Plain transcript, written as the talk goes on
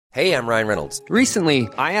Hey, I'm Ryan Reynolds. Recently,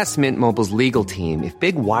 I asked Mint Mobile's legal team if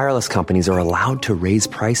big wireless companies are allowed to raise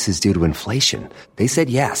prices due to inflation. They said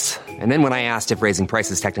yes. And then when I asked if raising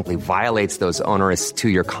prices technically violates those onerous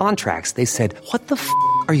 2-year contracts, they said, "What the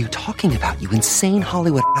are you talking about, you insane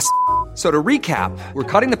Hollywood ass?" So to recap, we're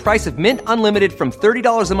cutting the price of Mint Unlimited from $30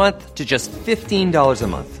 a month to just $15 a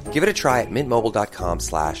month. Give it a try at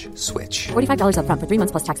mintmobile.com/switch. $45 up front for 3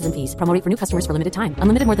 months plus taxes and fees. Promo rate for new customers for limited time.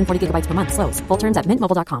 Unlimited more than 40 gigabytes per month. Slows full terms at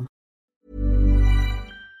mintmobile.com.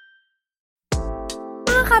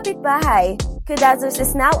 Mga kapitbahay, Kudazos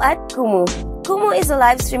is now at Kumu. Kumu is a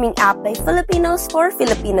live streaming app by Filipinos for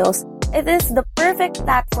Filipinos. It is the perfect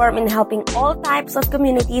platform in helping all types of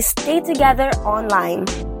communities stay together online.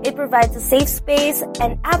 It provides a safe space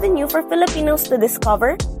and avenue for Filipinos to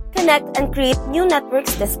discover, connect, and create new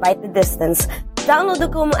networks despite the distance. Download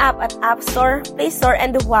the Kumu app at App Store, Play Store,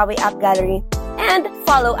 and the Huawei App Gallery. And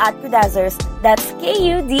follow at Kudazers. That's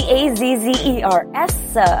KUDAZZERS.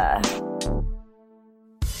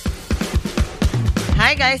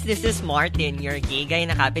 Hi guys, this is Martin, your gay guy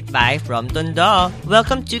na kapitbahay from Tondo.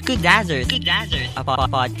 Welcome to Kudazers, a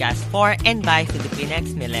podcast for and by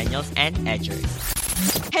Filipinx, millennials, and edgers.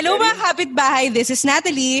 Hello mga kapitbahay, this is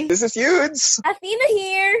Natalie. This is Yudes. Athena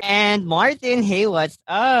here. And Martin, hey, what's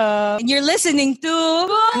up? And you're listening to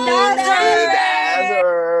Kudazers.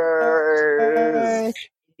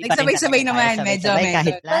 Nagsabay-sabay naman, medyo.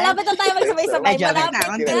 Malapit na tayo magsabay-sabay.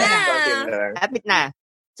 Lapit na.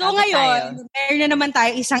 So ngayon, meron na naman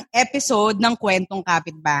tayo isang episode ng Kwentong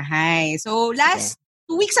Kapitbahay. So last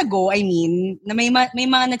 2 weeks ago, na may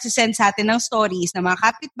mga nagsisend sa atin ng stories ng mga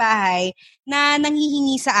kapitbahay na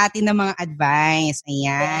nanghihingi sa atin ng mga advice.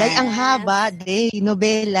 Ayan. Dahil ang haba,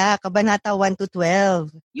 nobela, Kabanata 1 to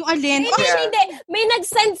 12. Yung alin? Hindi. May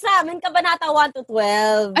nag-send sa amin, Kabanata 1 to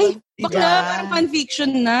 12. Ay, bakla, parang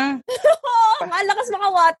fanfiction na. Ang lakas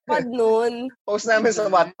mga Wattpad nun. Post namin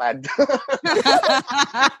sa Wattpad.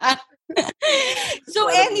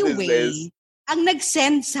 So anyway, ang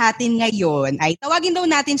nag-send sa atin ngayon ay tawagin daw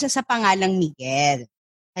natin siya sa pangalang Miguel.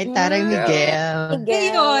 Ay, taray Miguel.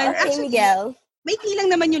 Ayun, actually, Miguel. May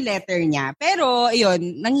lang naman yung letter niya. Pero,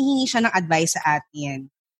 ayun, nanghihingi siya ng advice sa atin.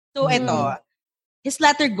 So, eto. His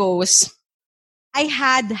letter goes, I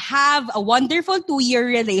have a wonderful 2-year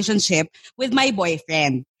relationship with my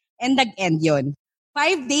boyfriend. And nag-end yun.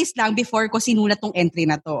 5 days lang before ko sinulat tong entry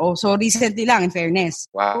na to. Oh, so recently lang, in fairness.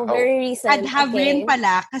 Wow. Very recent. I'd have rin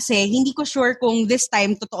pala kasi hindi ko sure kung this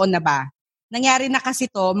time totoo na ba. Nangyari na kasi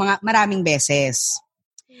to maraming beses.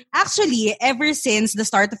 Actually, ever since the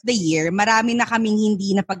start of the year, marami na kaming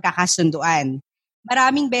hindi na pagkakasunduan.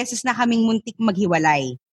 Maraming beses na kaming muntik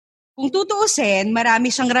maghiwalay. Kung tutuusin,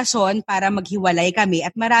 marami siyang rason para maghiwalay kami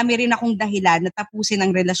at marami rin akong dahilan na tapusin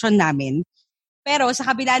ang relasyon namin. Pero sa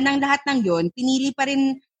kabila ng lahat ng yun, pinili pa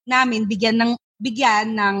rin namin bigyan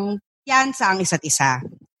ng tiyansa ang isa't isa.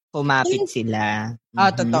 Kumapit sila.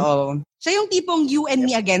 Totoo. Siya yung tipong you and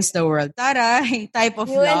me against the world. Taray, type of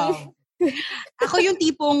love. Ako yung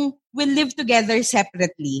tipong we'll live together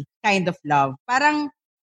separately kind of love. Parang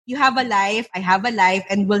you have a life, I have a life,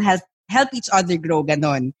 and we'll help each other grow,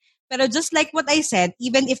 ganon. Pero just like what I said,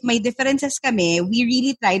 even if may differences kami, we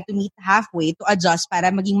really tried to meet halfway to adjust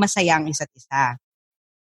para maging masaya ang isa't isa.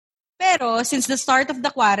 Pero since the start of the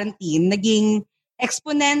quarantine, naging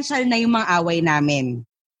exponential na yung mga away namin.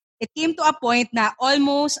 It came to a point na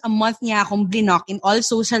almost a month niya akong block in all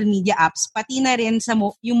social media apps, pati na rin sa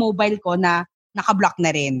yung mobile ko na nakablock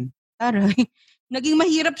na rin. Taray. Naging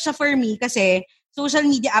mahirap siya for me kasi social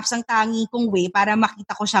media apps ang tangi kong way para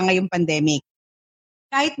makita ko siya ngayong pandemic.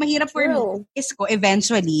 Kahit mahirap for me, ko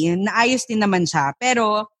eventually, naayos din naman siya.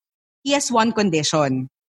 Pero, he has one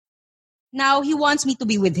condition. Now, he wants me to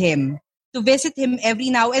be with him. To visit him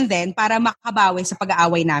every now and then para makabawi sa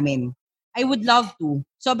pag-aaway namin. I would love to.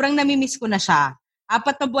 Sobrang namimiss ko na siya. 4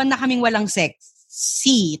 na buwan na kaming walang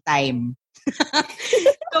sexy time.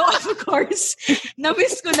 So, of course,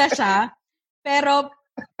 namiss ko na siya. Pero,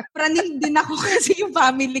 praning din ako kasi yung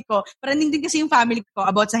family ko. Praning din kasi yung family ko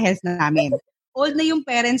about sa health na namin. Old na yung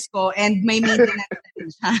parents ko and may maintenance na din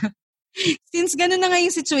siya. Since gano'n na nga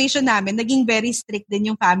yung situation namin, naging very strict din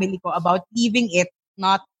yung family ko about leaving it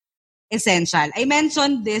not essential. I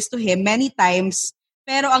mentioned this to him many times,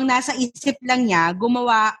 pero ang nasa isip lang niya,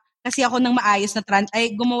 gumagawa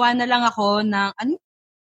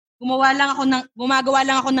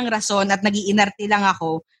lang ako ng rason at nag-iinarte lang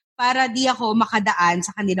ako para di ako makadaan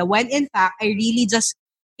sa kanila when in fact, I really just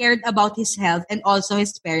cared about his health and also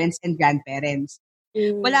his parents and grandparents.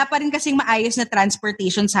 Wala pa rin kasing maayos na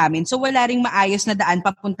transportation sa amin. So, wala rin maayos na daan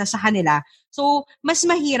papunta sa kanila. So, mas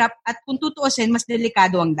mahirap at kung tutuusin, mas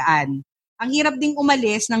delikado ang daan. ang hirap ding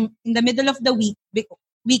umalis in the middle of the week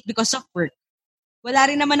because of work. Wala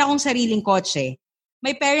rin naman akong sariling kotse.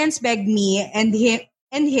 My parents begged me and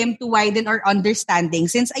him to widen our understanding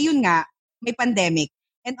since ayun nga, may pandemic.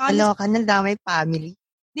 And Kaloka na damay family.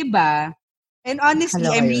 Diba? And honestly,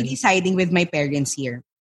 I'm really siding with my parents here.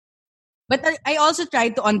 But I also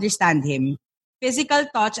tried to understand him. Physical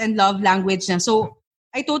touch and love language na. So,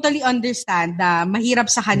 I totally understand na mahirap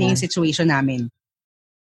sa kanya yung situation namin.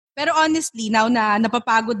 Pero honestly, now na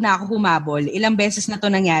napapagod na ako humabol, ilang beses na to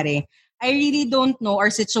nangyari, I really don't know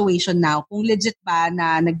our situation now. Kung legit ba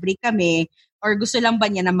na nag-break kami or gusto lang ba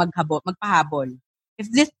niya na magpahabol.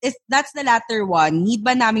 If that's the latter one, need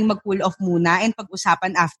ba naming mag-cool off muna and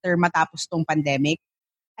pag-usapan after matapos tong pandemic?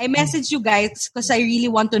 I message you guys because I really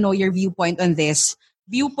want to know your viewpoint on this.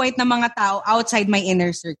 Viewpoint ng mga tao outside my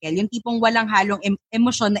inner circle. Yung tipong walang halong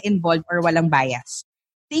emosyon na involved or walang bias.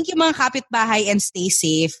 Thank you mga kapitbahay and stay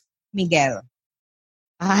safe. Miguel.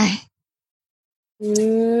 Ay.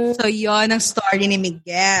 So yon ang story ni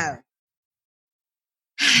Miguel.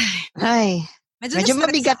 Ay. Medyo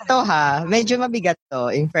mabigat to ha. Medyo mabigat to,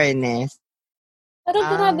 in fairness. Pero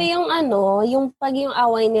grabe yung yung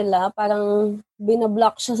away nila, parang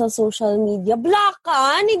binablock siya sa social media. Block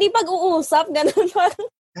ka? Hindi pag-uusap? Ganun parang.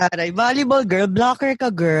 Aray, volleyball girl, blocker ka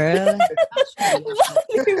girl.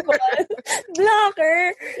 Volleyball.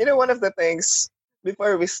 Blocker. You know, one of the things,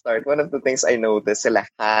 before we start, one of the things I noticed, sila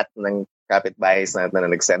lahat ng kapitbahays na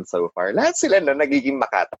nag-send so far, lahat sila na nagiging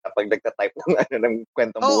makata kapag nagtatype ng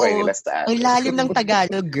kwentong buhay nila sa atin. Ang lalim ng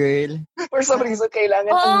Tagalog, girl. For some reason, kailangan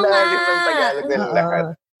ang lalim ng Tagalog nila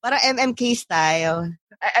lahat. Para MMK style.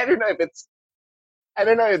 I don't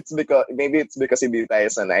know if it's because, maybe it's because hindi tayo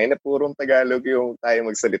sanay na purong Tagalog yung tayo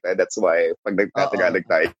magsalita. That's why, pag nagtatagalog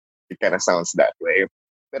tayo, it kind of sounds that way.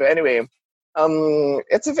 Pero anyway,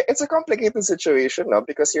 it's a complicated situation, no?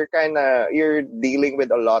 Because you're dealing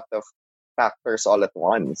with a lot of factors all at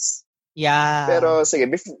once. Yeah. Pero sige,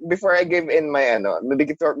 before I give in my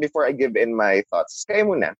thoughts, kayo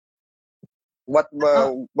muna. What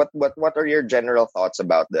are your general thoughts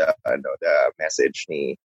about the message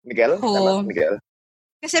ni Miguel? Tama, Miguel?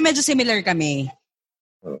 Kasi medyo similar kami.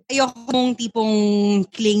 Ayoko mong tipong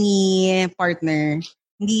clingy partner.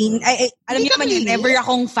 Alam niyo naman yun, never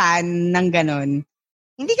akong fan ng ganon.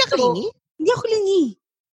 Hindi ka clingy? Hindi ako clingy.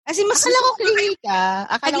 Kasi mas akala ko clingy ka.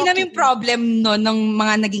 Lagi namin problem no ng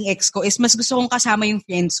mga naging ex ko is mas gusto kong kasama yung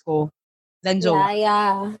friends ko than jowa.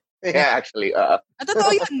 Yeah, actually.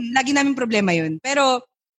 Totoo yun. Lagi namin problema yun. Pero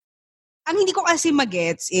ang hindi ko kasi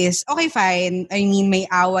magets is, okay, fine. I mean, may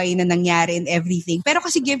away na nangyari and everything. Pero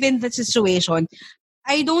kasi given the situation,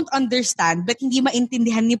 I don't understand but hindi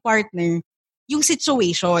maintindihan ni partner yung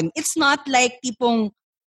situation. It's not like tipong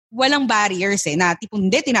walang barriers na tipong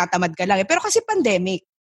hindi, tinatamad ka lang. Pero kasi pandemic.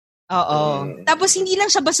 Oo. Tapos hindi lang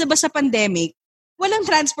siya basta-basta pandemic. Walang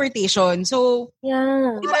transportation. So,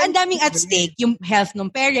 diba, ang daming at stake. Yung health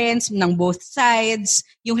ng parents, ng both sides,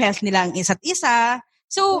 yung health nila ang isa't isa.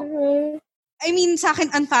 So, I mean, sa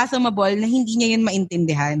akin, unfathomable na hindi niya yun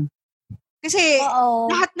maintindihan. Kasi,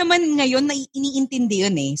 lahat naman ngayon na iniintindi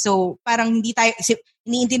yun eh. So, parang hindi tayo,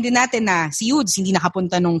 iniintindi natin na si Yudes hindi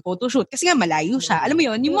nakapunta nung photoshoot. Kasi nga, malayo siya. Alam mo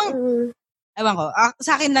yun, yung mga, ewan ko,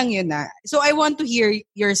 sa akin lang yun na. So, I want to hear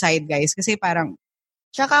your side, guys. Kasi parang,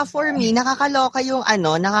 tsaka for me, nakakaloka yung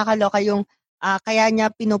kaya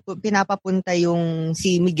niya pinapapunta yung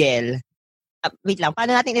si Miguel. Wait lang,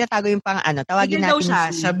 paano natin itatago yung tawagin Miguel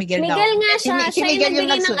natin siya, Miguel daw. Miguel nga siya, si Miguel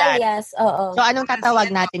yung nagsulat. Oo. So anong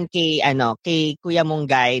tatawag natin kay Kuya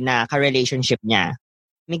Monggay na ka-relationship niya?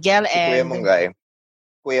 Miguel and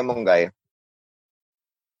Kuya Monggay.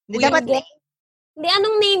 Dapat Hindi,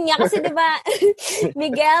 anong name niya? Kasi diba,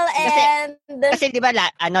 Miguel and... Kasi diba,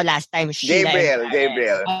 last time, Gabriel. Si Gabriel.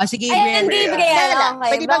 Gabriel. Okay.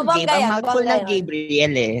 Pwede ba Gabe? Ang mouthful ng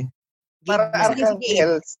Gabriel eh. Para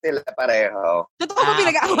Arcangel still pareho. Totoo ba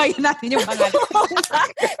pinag-aawayan natin yung pangalan?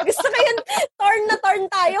 Gusto ko yun, torn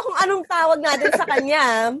tayo kung anong tawag natin sa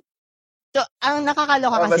kanya. So, ang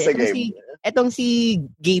nakakaloka kasi, etong si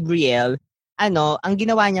Gabriel, ang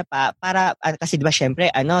ginawa niya pa, para, kasi diba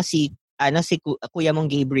syempre, si Kuya mong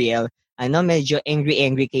Gabriel, medyo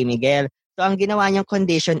angry kay Miguel. So, ang ginawa niyang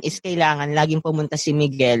condition is kailangan laging pumunta si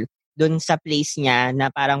Miguel doon sa place niya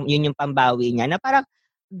na parang yun yung pambawi niya. Na parang,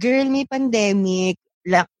 girl, may pandemic,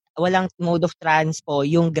 walang mode of transpo,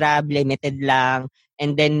 yung Grab limited lang,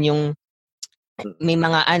 and then yung may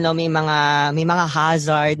mga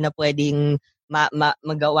hazard na pwedeng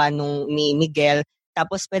magawa ni Miguel.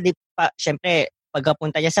 Tapos pwede pa, syempre,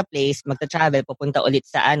 pagkapunta niya sa place, magta-travel, pupunta ulit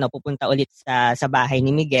sa bahay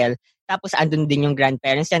ni Miguel. Tapos andun din yung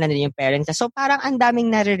grandparents niya, nandun yung parents niya. So parang ang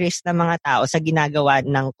daming nare-risk ng mga tao sa ginagawa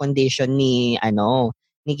ng condition ni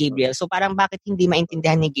Gabriel. So parang bakit hindi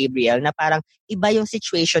maintindihan ni Gabriel na parang iba yung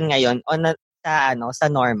situation ngayon sa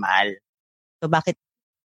normal. So bakit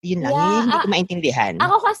yun lang, hindi ko maintindihan.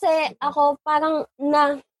 Ako parang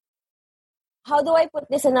how do I put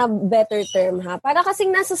this in a better term ha? Para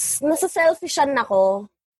kasing nasa selfishan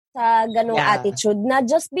ako sa ganong attitude na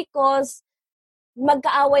just because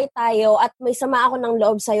magkaaway tayo at may sama ako ng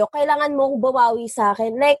loob sa'yo, kailangan mong bawawi sa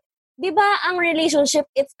akin. Like, di ba ang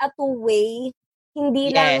relationship, it's a two-way.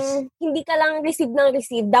 Hindi ka lang receive ng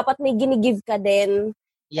receive. Dapat may ginigive ka din.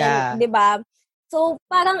 Yeah. Di ba? So,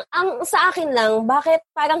 parang sa akin lang, bakit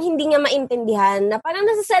parang hindi niya maintindihan na parang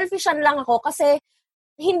nasa selfishan lang ako kasi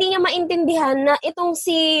hindi niya maintindihan na itong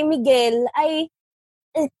si Miguel ay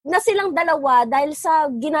na silang dalawa dahil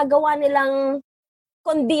sa ginagawa nilang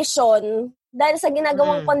condition, dahil sa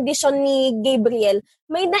ginagawang condition ni Gabriel,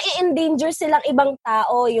 may na-endanger silang ibang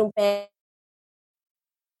tao, yung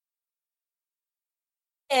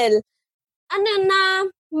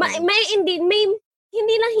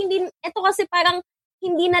ito kasi parang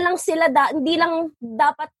hindi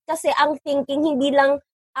dapat kasi ang thinking, hindi lang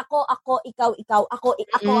ako, ikaw, ako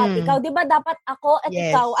at ikaw. Diba dapat ako at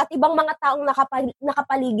ikaw at ibang mga taong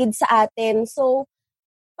nakapaligid sa atin. So,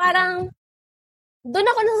 parang doon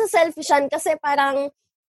ako nasa selfishan kasi parang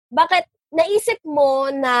bakit naisip mo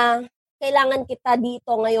na kailangan kita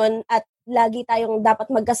dito ngayon at lagi tayong dapat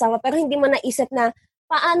magkasama pero hindi mo naisip na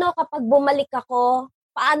paano kapag bumalik ako,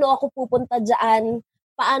 paano ako pupunta dyan,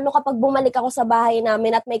 paano kapag bumalik ako sa bahay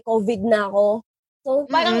namin at may COVID na ako. So,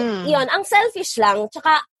 parang, yun, ang selfish lang.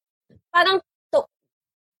 Tsaka, parang,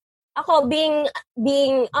 ako,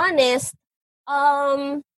 being honest,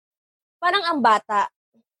 parang ang bata.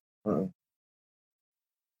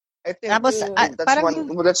 I think, tapos,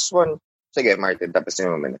 that's one. Sige, Martin, tapos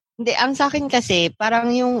yung moment. Hindi, ang sa akin kasi,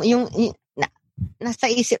 parang nasa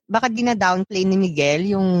isip, baka dina-downplay ni Miguel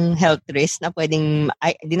yung health risk na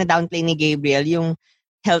dina-downplay ni Gabriel yung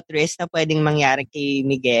health risk na pwedeng mangyari kay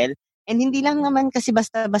Miguel. And hindi lang naman kasi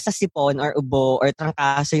basta sipon or ubo or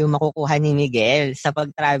trangkaso yung makukuha ni Miguel sa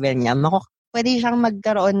pag-travel niya. Pwede siyang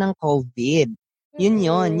magkaroon ng COVID. Yun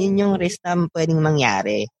yung risk na pwedeng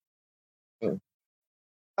mangyari.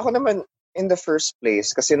 Ako naman, in the first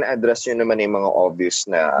place, kasi na-address yun naman yung mga obvious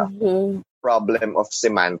na problem of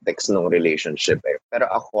semantics ng relationship. Pero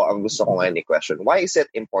ako, ang gusto ko ngayon i-question, why is it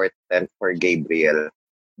important for Gabriel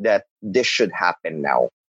that this should happen now?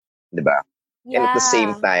 Diba? Yeah. And at the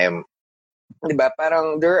same time, diba,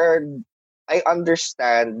 parang I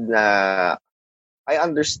understand that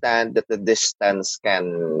the distance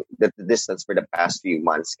for the past few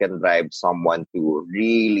months can drive someone to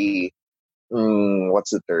really,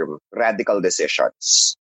 what's the term? Radical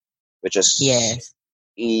decisions. Which is,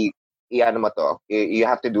 you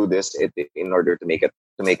have to do this in order to make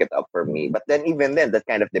it up for me. But then even then, that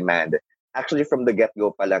kind of demand, actually from the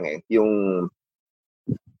get-go pa lang yung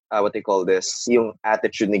what they call this, yung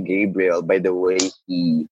attitude ni Gabriel by the way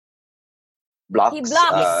he blocks.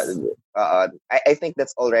 I think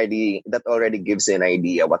that already gives an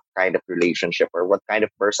idea what kind of relationship or what kind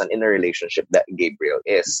of person in a relationship that Gabriel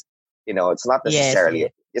is. You know, it's not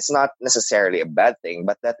necessarily a bad thing,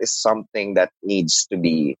 but that is something that needs to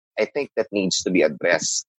be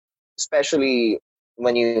addressed, especially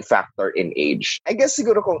when you factor in age. I guess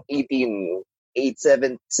siguro kung 16,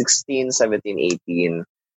 17, 18,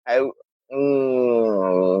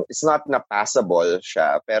 it's not na passable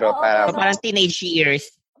siya, pero parang teenage years.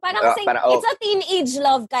 It's a teenage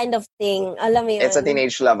love kind of thing. Alam mo yun? It's a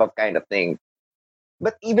teenage love of kind of thing.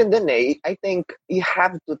 But even then, I think you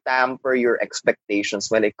have to temper your expectations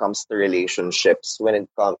when it comes to relationships,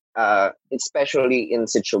 especially in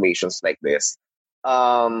situations like this.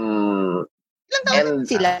 Ilang taon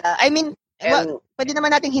sila? I mean, pwede naman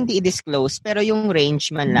natin hindi i-disclose, pero yung range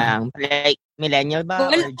man lang, like millennial ba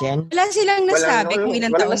or gen? Wala silang nasabi kung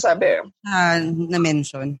ilang taon nasabi.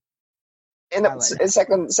 Na-mention. And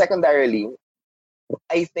secondarily,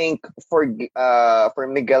 I think for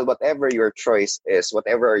Miguel, whatever your choice is,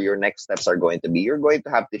 whatever your next steps are going to be, you're going to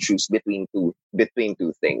have to choose between two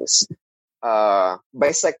things.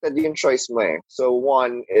 Bisected yung choice mo eh. So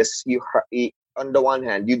one is on the one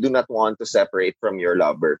hand, you do not want to separate from your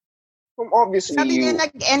lover. Obviously, sabi niya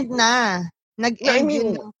nag-end na. Nag-end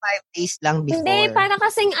yun ng 5 days lang before. Hindi, parang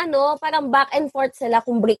kasing parang back and forth sila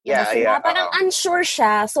kung break na sila. Parang unsure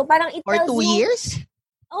siya. So parang it tells you... For 2 years?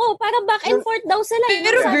 Oh, parang back and forth daw sila.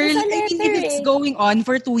 Pero girl, I mean, if it's going on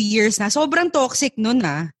for 2 years na, sobrang toxic nun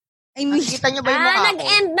ah. I I mean, kita nyo ba yung mukha ko?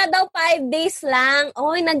 Nag-end na daw 5 days lang.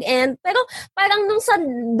 Nag-end. Pero parang nung sa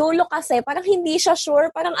dulo kasi, parang hindi siya sure.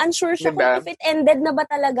 Parang unsure siya kung if it ended na ba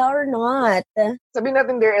talaga or not. Sabihin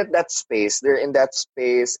natin they're at that space. They're in that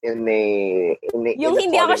space in a yung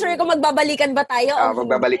hindi ako sure kung magbabalikan ba tayo o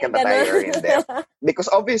magbabalikan ba tayo or hindi. Because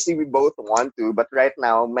obviously we both want to, but right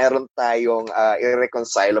now meron tayong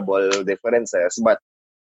irreconcilable differences. But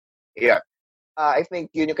yeah. I think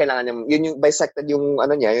yun yung kailangan niya, yun yung bisected yung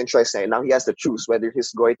yung choice niya. Now he has to choose whether he's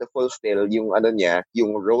going to fulfill yung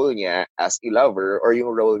yung role niya as a lover or yung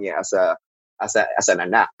role niya as an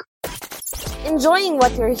anak. Enjoying what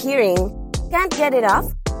you're hearing? Can't get it off?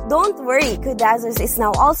 Don't worry, Kudazers is now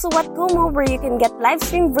also at Kumu, where you can get live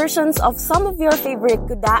stream versions of some of your favorite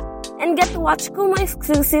Kuda and get to watch Kumu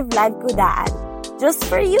exclusive live Kudaan. Just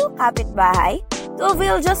for you, kapitbahay. To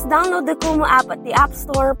avail, just download the Kumu app at the App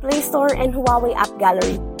Store, Play Store, and Huawei App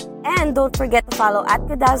Gallery. And don't forget to follow at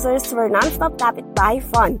Kudazers for non-stop kapitbahay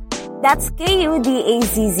fun. That's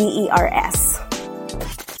KUDAZZERS.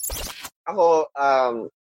 Ako,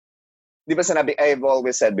 di ba sinabi, I've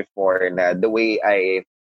always said before na the way I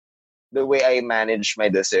manage my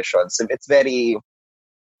decisions, it's very,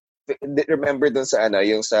 remember dun sa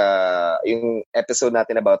yung episode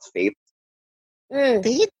natin about faith?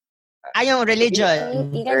 Faith? Yung religion.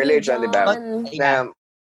 Religion, di ba? Na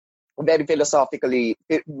very philosophically,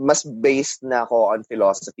 mas based na ako on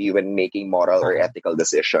philosophy when making moral or ethical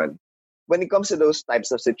decision. When it comes to those types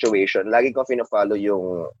of situation, lagi ko fina-follow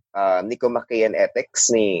yung Nicomachean Ethics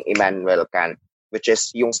ni Immanuel Kant, which is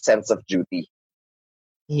yung sense of duty.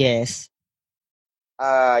 Yes.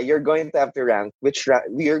 You're going to have to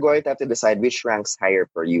decide which ranks higher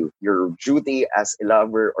for you. Your duty as a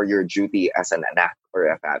lover or your duty as an anak or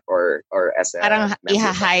a fat or as a parang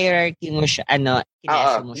i-hierarchy mo siya,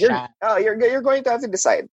 kineso mo siya. You're going to have to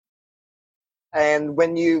decide. And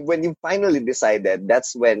when you finally decided,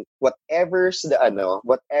 that's when whatever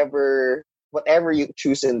you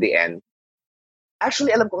choose in the end.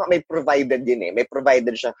 Actually, alam ko nga may provided din eh. May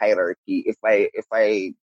provided siyang hierarchy if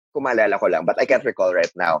I kumalala ko lang, but I can't recall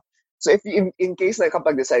right now. So if you, in case na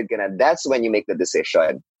kapag decide ka na, that's when you make the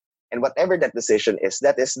decision. And whatever that decision is,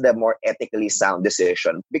 that is the more ethically sound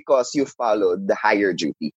decision because you followed the higher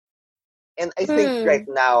duty. And I think right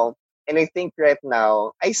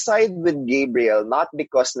now, I side with Gabriel, not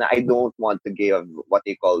because na I don't want to give, what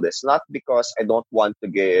do you call this? Not because I don't want to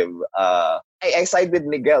give, I side with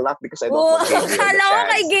Miguel, not because I don't want to give Gabriel Akala ko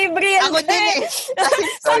kay Gabriel. Ako din eh.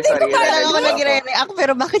 Sorry. Ako nagre-re. Ako,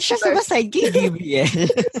 pero bakit siya sumaside kay Gabriel?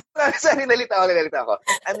 Sorry, nalita ako.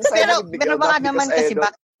 Pero baka naman kasi,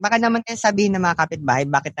 baka naman tayo sabihin ng mga kapitbahay,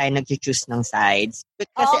 bakit tayo nag-choose ng sides?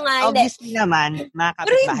 Kasi obviously naman, mga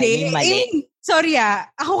kapitbahay, may mali. Sorry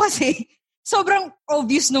ako kasi, sobrang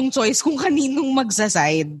obvious nung choice kung kaninong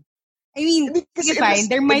magsaside. I mean,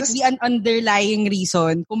 fine, there might be an underlying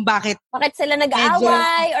reason kung bakit sila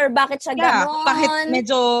nag-aaway or bakit siya ganon. Bakit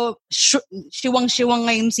medyo shiwang-shiwang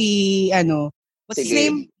ngayon si, what's his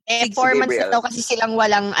name? 4 months na daw kasi silang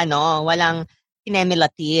walang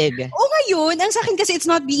kinemilatig. Ngayon, ang sa akin kasi it's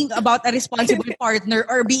not being about a responsible partner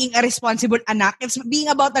or being a responsible anak. It's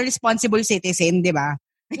being about a responsible citizen, di ba?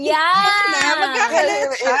 Yeah!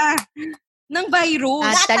 Magkakalat siya ng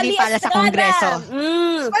virus. Dali pala sa Kongreso.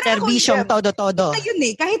 Serbisyong todo-todo. Ayun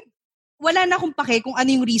kahit wala na akong pake kung ano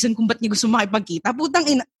yung reason kung ba't niya gusto makipagkita. Putang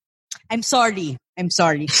ina. I'm sorry.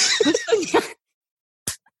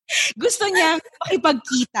 Gusto niya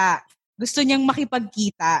makipagkita. Gusto niyang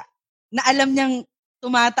makipagkita na alam niyang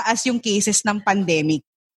tumataas yung cases ng pandemic.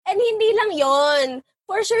 And hindi lang yon.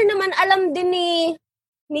 For sure naman alam din ni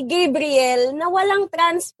Gabriel na walang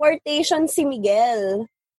transportation si Miguel.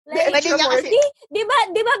 Like, di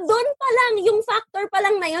ba doon pa lang, yung factor pa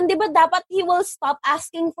lang na yun, di ba dapat he will stop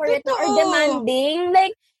asking for it or demanding?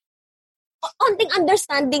 Like, onting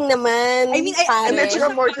understanding naman. I mean, let's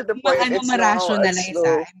go more to the point. I'm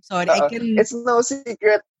sorry. It's no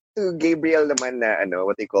secret to Gabriel naman na,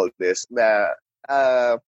 what they call this, na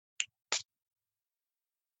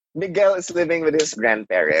Miguel is living with his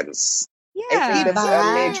grandparents. Yeah. I think that's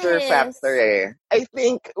a major factor eh. I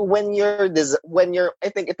think when you're I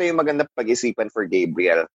think ito yung magandang pag-isipan for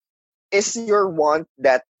Gabriel. Is your want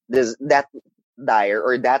that dire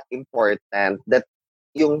or that important that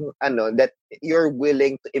yung that you're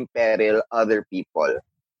willing to imperil other people?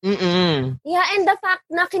 Mm-mm. Yeah, and the fact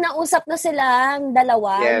na kinausap na sila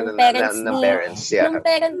dalawa, ng parents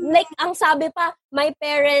like ang sabi pa, my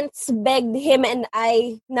parents begged him and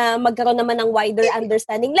I na magkaroon naman ng wider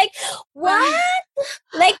understanding. Like, what?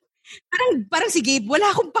 Like, Parang si Gabe,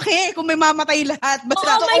 wala akong pake kung may mamatay lahat.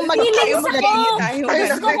 Basta may feelings tayo.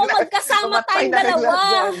 Gusto ko magkasama tayong dalawa.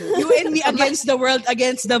 You and me against the world,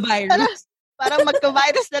 against the virus. Parang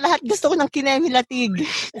magka-virus na lahat. Gusto ko ng kinemilatig.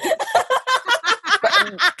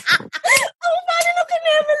 Ang paano ng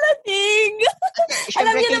kinemilatig?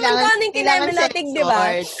 Alam niyo naman kung anong kinemilatig, di ba?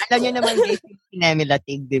 Alam niyo naman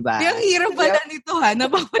kinemilatig, di ba? Yung hirap pala nito ha,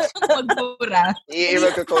 nabawat yung magbura.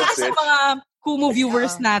 Sa mga Kumu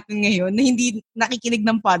viewers natin ngayon na hindi nakikinig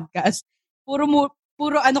ng podcast, puro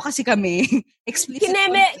ano kasi kami, explicit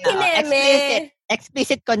content.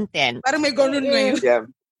 Explicit content. Parang may ganun ngayon. Yeah.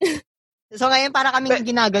 So ngayon, para kaming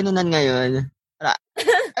ginaganunan ngayon.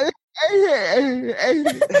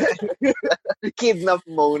 Kidnap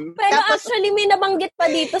moan. Pero actually, may nabanggit pa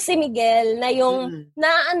dito si Miguel na yung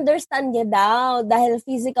na-understand niya daw dahil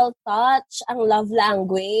physical touch ang love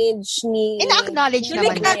language ni... Ina-acknowledge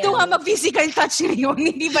naman niya. Delikado nga mag-physical touch ngayon.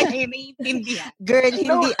 Hindi ba niya naiintindihan? Girl,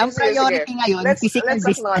 hindi. Ang priority ngayon, physical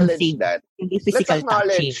distancing. Hindi physical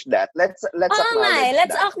touching. Let's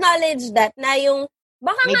acknowledge that na yung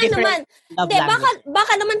baka nga naman,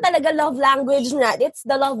 baka naman talaga love language na. It's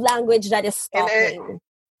the love language that is talking.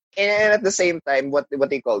 And at the same time, what do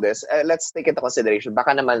you call this? Let's take into consideration,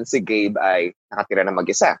 baka naman si Gabe ay nakatira na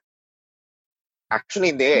mag-isa.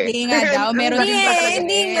 Actually, hindi. Hindi nga daw, meron din pala.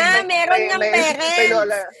 Hindi nga, meron ng parents.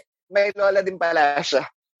 May lola din pala siya.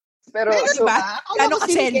 Pero, diba? Ano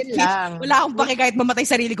kasi, wala akong pake kahit mamatay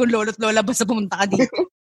sarili kong lolo't lola basta pumunta ka dito.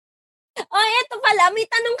 Oh, eto pala. May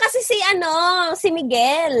tanong kasi si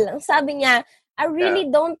Miguel. Sabi niya, I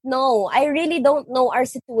really don't know. I really don't know our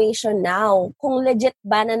situation now. Kung legit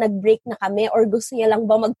ba na nag-break na kami or gusto niya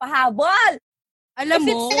lang ba magpahabol? Alam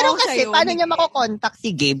mo, pero kasi, paano niya makokontakt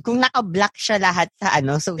si Gabe kung naka-block siya lahat sa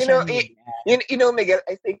social media? You know, Miguel,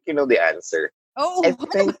 I think you know the answer. Oh, I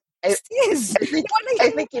think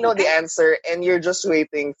you know the answer and you're just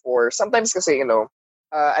waiting for... Sometimes kasi,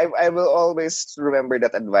 I will always remember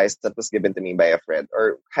that advice that was given to me by a friend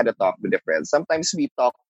or had a talk with a friend. Sometimes we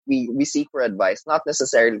seek for advice, not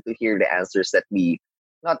necessarily to hear the answers that we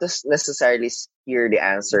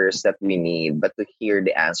need, but to hear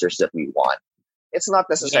the answers that we want. It's not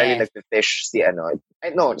necessarily like the fish, no,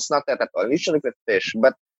 it's not that at all. You shouldn't like the fish,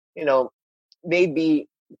 but,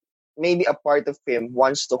 maybe a part of him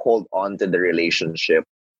wants to hold on to the relationship,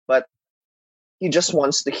 but he just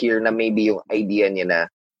wants to hear na maybe yung idea niya na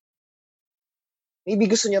maybe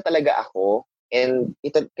gusto niya talaga ako and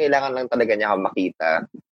ito kailangan lang talaga niya ako makita.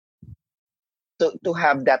 To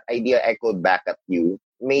have that idea echoed back at you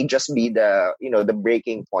may just be the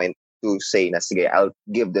breaking point to say na sige, I'll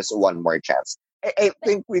give this one more chance. I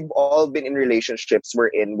think we've all been in relationships where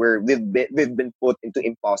we've been put into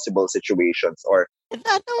impossible situations or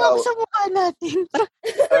tatawa sa mukha natin.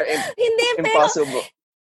 Hindi, impossible.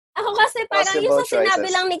 Ako kasi parang yung sa sinabi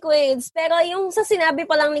lang ni Quiz, pero yung sa sinabi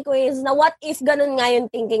pa lang ni Quiz na what if ganun nga yung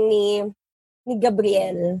thinking ni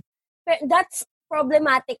Gabriel. Pero that's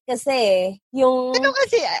problematic kasi. Yung... Ano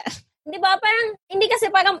kasi? Di ba? Parang, hindi kasi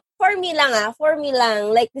parang for me lang,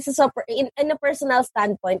 like this is in a personal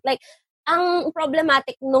standpoint, like, ang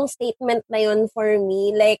problematic nung statement na yun for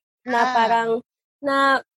me, like, na parang,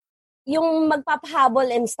 na yung magpapahabol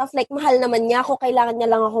and stuff, like, mahal naman niya ako, kailangan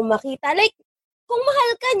niya lang ako makita. Like, kung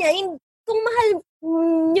mahal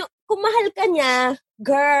ka niya,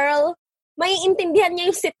 girl, maiintindihan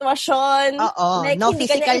niya yung sitwasyon. Oo, like, no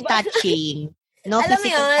physical touching. No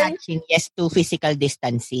physical touching, yes to physical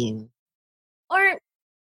distancing. Or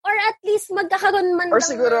at least magkakaroon man or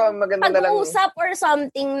siguro maganda pag-uusap or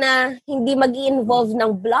something na hindi mag-i-involve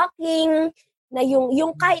ng blocking, na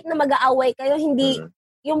yung kahit na mag-aaway kayo, hindi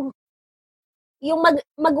yung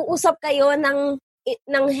mag-uusap kayo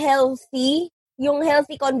ng healthy, yung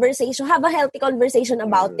healthy conversation, have a healthy conversation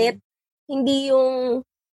about it. Hindi yung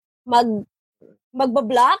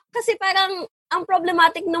magbablock kasi parang ang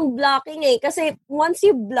problematic ng blocking kasi once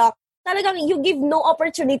you block, talagang you give no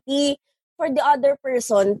opportunity for the other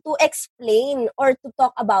person to explain or to talk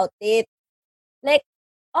about it. Like,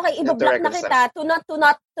 okay, ibablock na kita to not,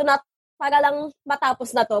 para lang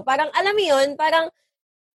matapos na to. Parang, alam mo yun, parang,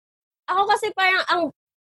 ako kasi parang,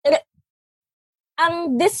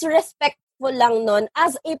 ang disrespectful lang nun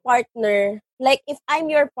as a partner. Like, if I'm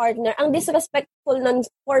your partner, ang disrespectful nun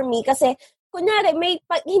for me kasi, kunyari,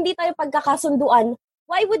 hindi tayo pagkakasunduan,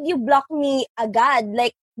 why would you block me agad?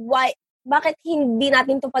 Like, why? Bakit hindi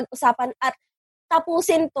natin to pag-usapan at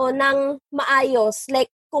tapusin to ng maayos?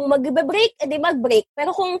 Like, kung magbe-break, edi mag-break.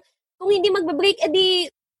 Pero kung hindi magbe-break, edi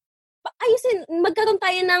ayusin, magkaroon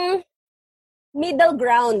tayo ng middle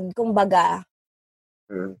ground, kumbaga.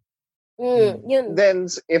 Yun. Then,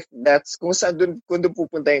 if that's, kung doon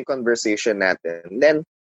pupunta yung conversation natin, then,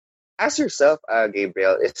 ask yourself,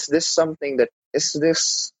 Gabriel, is this something that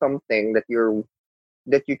you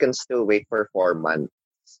can still wait for 4 months?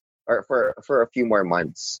 Or for a few more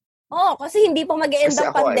months? Kasi hindi pa mag-e-end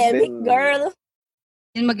ang pandemic, girl.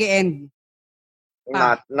 Hindi mag-e-end.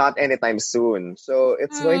 Not anytime soon. So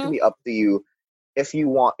it's going to be up to you if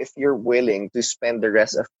you're willing to spend the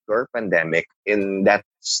rest of your pandemic in that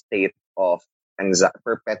state of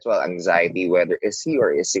perpetual anxiety, whether is he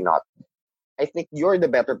or is he not. I think you're the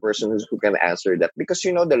better person who can answer that, because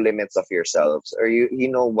you know the limits of yourselves, or you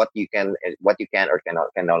know what you can or can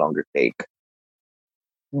no longer take.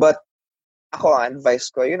 But ako, advice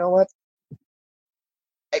ko, you know what?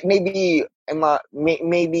 Maybe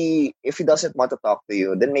if he doesn't want to talk to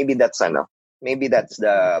you, then maybe that's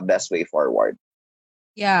the best way forward.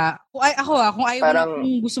 Yeah. Kung ayaw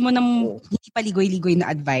kung gusto mo ng hindi paligoy-ligoy na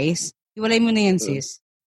advice, iwalay mo na yan, sis.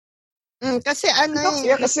 Kasi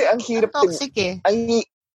kasi ang hirap toxic eh.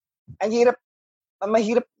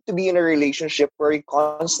 Mahirap to be in a relationship where you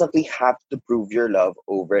constantly have to prove your love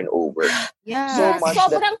over and over. Yeah. So much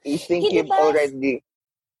that you think you've already...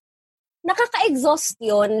 Nakaka-exhaust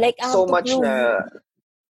yun. Like, I have so to much prove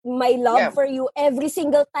my love for you every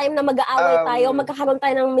single time na mag-aaway tayo, magkakaroon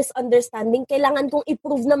tayo ng misunderstanding. Kailangan kong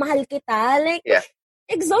i-prove na mahal kita. Like,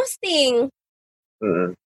 exhausting.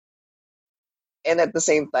 Mm-hmm. And at the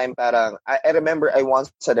same time, parang, I remember I once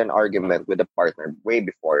had an argument with a partner way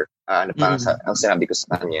before. Ang sinabi ko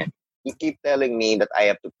sa kanya, you keep telling me that I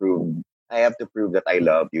have to prove that I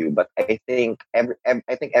love you, but I think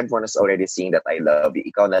everyone has already seen that I love you.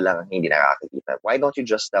 Ikaw na lang hindi nakakakita. Why don't you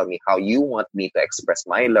just tell me how you want me to express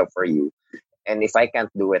my love for you? And if I can't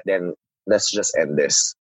do it, then let's just end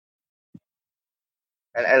this.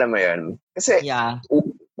 And alam mo yun? Kasi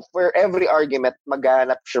for every argument,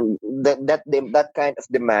 maghanap siya, that kind of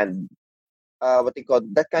demand,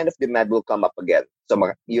 that kind of demand will come up again.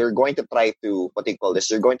 So you're going to try to,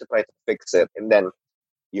 you're going to try to fix it, and then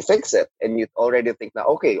you fix it, and you already think na,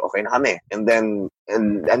 okay na kami. And then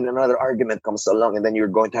and another argument comes along, and then you're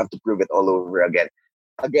going to have to prove it all over again.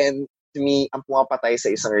 Again, to me, ang pumapatay sa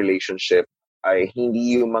isang relationship ay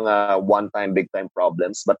hindi yung mga one-time, big-time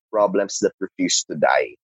problems, but problems that refuse to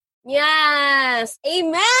die. Yes!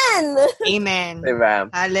 Amen! Amen.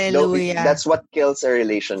 Diba? Hallelujah. That's what kills a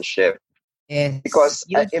relationship. Yes. Because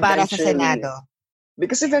para sa Senado.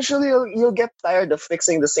 Because eventually you'll get tired of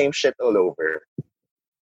fixing the same shit all over.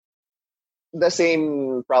 The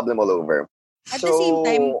same problem all over. At the same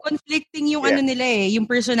time, conflicting yung nila yung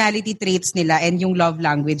personality traits nila and yung love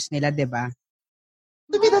language nila, diba?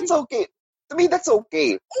 To me, that's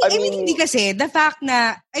okay. I mean, hindi kasi, the fact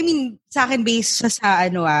na, sa akin based sa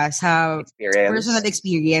personal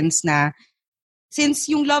experience na,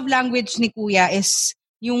 since yung love language ni Kuya is,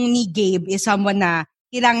 yung ni Gabe is someone na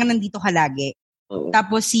kailangan nandito ka lagi.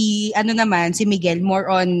 Tapos si Miguel,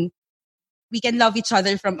 more on, we can love each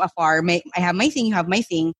other from afar. I have my thing, you have my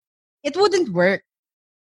thing. It wouldn't work.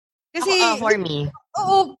 Kasi, for me.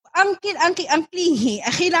 Oo, ang clingy.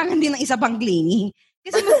 Kailangan din ng isa pang clingy.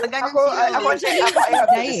 Kasi I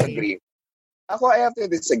have to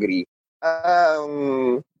disagree.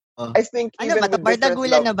 I think even with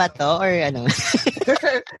Bardagulan na ba to? Or ano?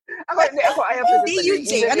 I have to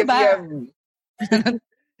disagree.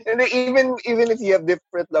 Even if you have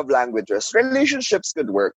different love languages, relationships could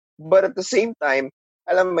work. But at the same time,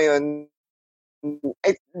 alam mo yun,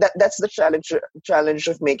 that's the challenge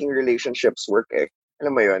of making relationships work eh.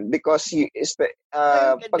 Alam mo yun? Because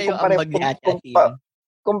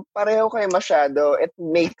kung pareho kayo masyado, it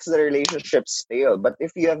makes the relationship stale. But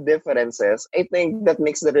if you have differences, I think that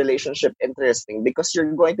makes the relationship interesting because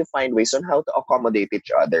you're going to find ways on how to accommodate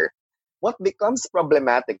each other. What becomes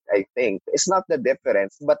problematic, I think, is not the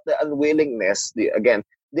difference, but the unwillingness, the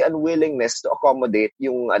unwillingness to accommodate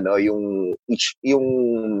yung what do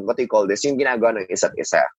you call this, yung ginagawa ng isa't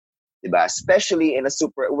isa. Diba? Especially in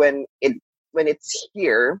when it's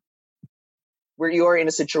here, where you're in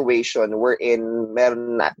a situation wherein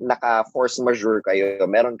meron naka-force majeure kayo,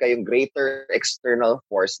 meron kayong greater external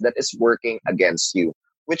force that is working against you,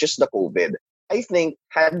 which is the COVID. I think,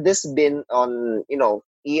 had this been on,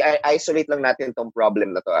 i-isolate lang natin tong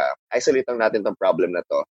problem na to.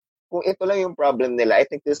 Kung ito lang yung problem nila, I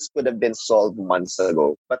think this could have been solved months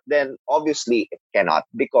ago. But then, obviously, it cannot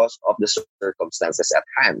because of the circumstances at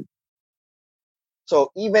hand. So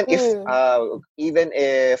even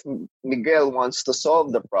if Miguel wants to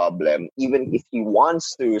solve the problem, even if he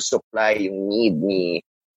wants to supply yung need ni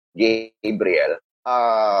Gabriel,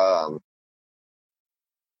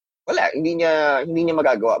 wala, hindi niya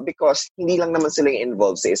magagawa because hindi lang naman sila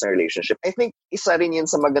involved sa isang relationship. I think isa rin yun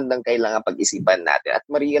sa magandang kailangan pag-isipan natin at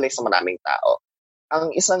ma-realize sa maraming tao.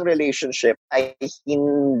 Ang isang relationship ay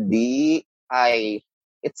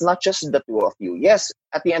it's not just the two of you. Yes,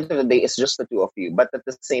 at the end of the day, it's just the two of you. But at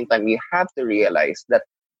the same time, you have to realize that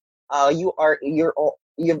you're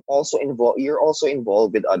also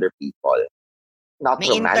involved with other people. Not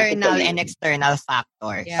may internal and external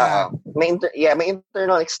factors. May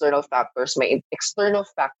internal external factors. May external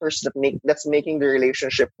factors that's making the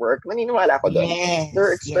relationship work. Naniniwala ko doon. Yes, there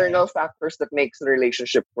are external factors that makes the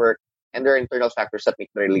relationship work, and there are internal factors that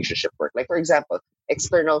make the relationship work. Like for example,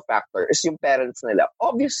 external factor is yung parents nila.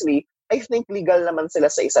 Obviously, I think legal naman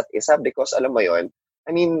sila sa isa't isa because alam mo yon.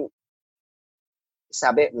 I mean,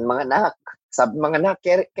 sabi mga anak,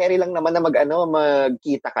 carry lang naman na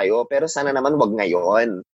magkita kayo, pero sana naman wag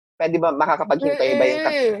ngayon. Pwede ba makakapaghintay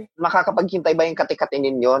ba yung kati-kati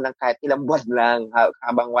ninyo ng kahit ilang buwan lang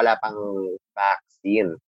habang wala pang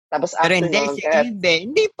vaccine? Tapos pero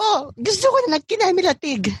hindi po. Gusto ko na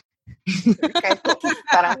nagkinamilatig. Kahit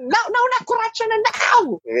parang now kuratsa na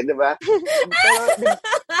now. Diba?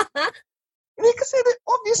 Kasi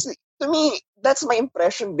obviously, to me, that's my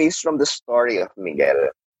impression based from the story of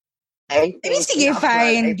Miguel. I mean, sige,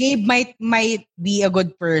 fine. Gabe might be a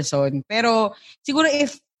good person. Pero, siguro I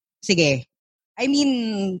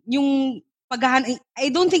mean, yung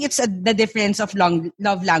I don't think it's the difference of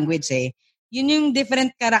love language eh. Yun yung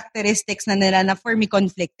different characteristics na nila na for me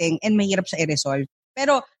conflicting and mahirap siya i-resolve.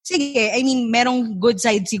 Pero, sige, I mean, merong good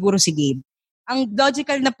side siguro si Gabe. Ang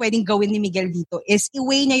logical na pwedeng gawin ni Miguel dito is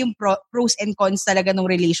i-weigh niya yung pros and cons talaga ng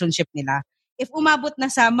relationship nila. If umabot na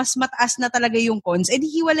sa mas mataas na talaga yung cons, edi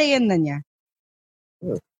hiwalayan na niya.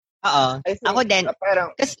 Oo. Ako din.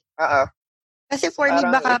 Kasi for me,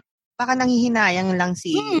 baka nanghihinayang lang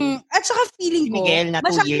si at saka feeling ko, Miguel na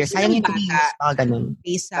 2 years. Sayang yung 2 years. Ganun.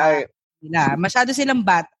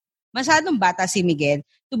 Masyadong bata si Miguel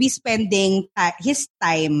to be spending his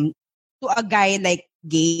time to a guy like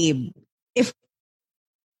Gabe. If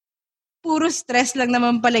puro stress lang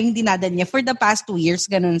naman pala yung dinadala niya for the past 2 years,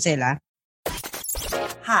 ganun sila.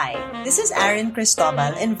 Hi, this is Aaron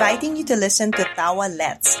Cristobal inviting you to listen to Tawa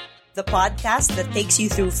Let's, the podcast that takes you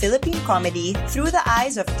through Philippine comedy through the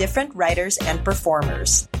eyes of different writers and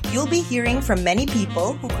performers. You'll be hearing from many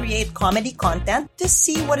people who create comedy content to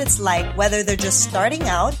see what it's like whether they're just starting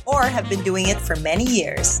out or have been doing it for many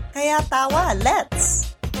years. Kaya Tawa Let's!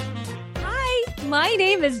 My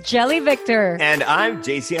name is Jelly Victor. And I'm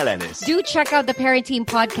JC Alenis. Do check out the Parenting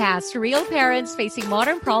Podcast, real parents facing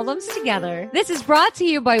modern problems together. This is brought to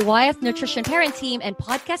you by Wyeth Nutrition Parent Team and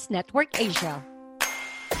Podcast Network Asia.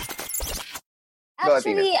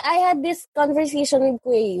 Actually, I had this conversation with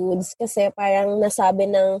Kuya Yudes kasi parang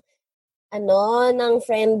nasabi ng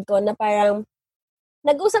friend ko na parang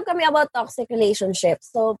nag-usap kami about toxic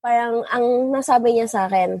relationships. So, parang ang nasabi niya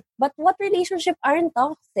sa akin, but what relationship aren't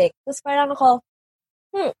toxic? Tapos parang ako,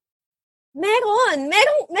 merong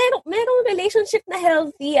relationship na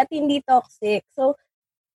healthy at hindi toxic. So,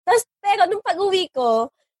 pero nung pag-uwi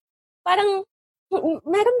ko, parang,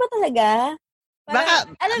 meron ba talaga?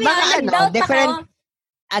 Parang,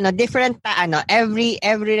 every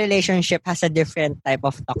relationship has a different type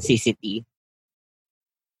of toxicity.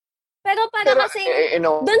 Pero kasi,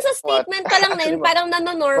 dun sa statement pa lang na yun, parang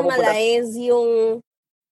nanonormalize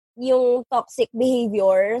yung toxic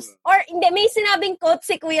behaviors. Or, hindi, may sinabing quote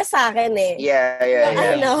si Kuya sa akin eh. Yeah.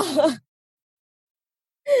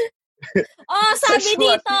 Sabi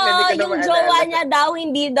dito, yung jowa niya daw,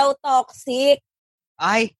 hindi daw toxic.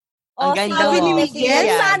 Ay, ang ganda. Sabi ni Miguel.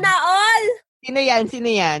 Sana all. Sino yan?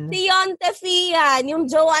 Si Yontefi yan. Yung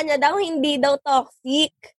jowa niya daw, hindi daw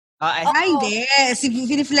toxic. Hindi.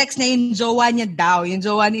 Piniflex na yung jowa niya daw. Yung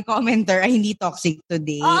jowa ni commenter ay hindi toxic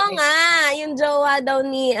today. Oo nga. Yung jowa daw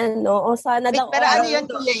ni sana daw. Pero ano yun,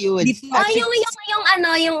 Kuya Yudes?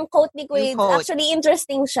 Yung quote ni Kuya Yudes. Actually,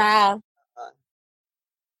 interesting siya.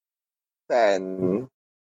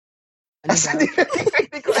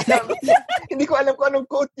 Hindi ko alam kung anong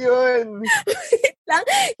quote yun.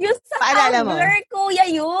 Yung sa Tumblr, Kuya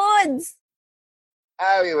Yudes.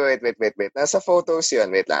 Wait. Nasa photos yun.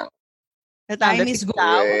 Wait lang. Time is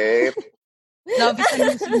going. Love is a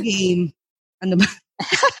losing game. Ano ba?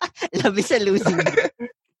 Love is a losing game.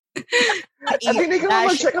 Hindi ko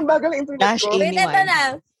mag-check ang bagal ng internet ko. Wait, ito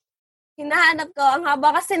na. Hinahanap ko. Ang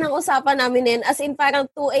haba kasi ng usapan namin din. As in, parang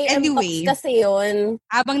 2 a.m. Anyway, talks kasi yun.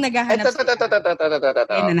 Abang naghahanap. Ito.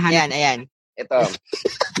 Ayan. Ito.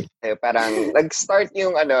 Parang nag-start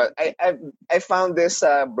yung I found this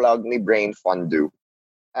blog ni Brain Fondue.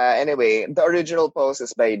 Anyway, the original post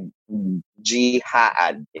is by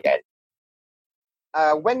jihad. Yan.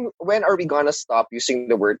 When are we gonna stop using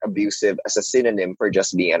the word abusive as a synonym for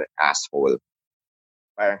just being an asshole?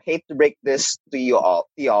 I hate to break this to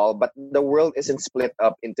y'all, but the world isn't split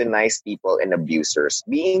up into nice people and abusers.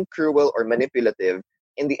 Being cruel or manipulative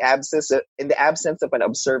in the absence of an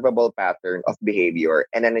observable pattern of behavior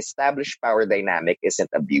and an established power dynamic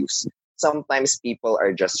isn't abuse. Sometimes people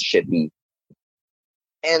are just shitty.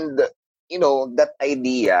 And that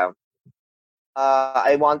idea,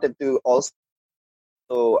 I wanted to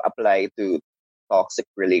also apply to toxic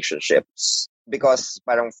relationships. Because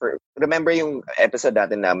parang remember yung episode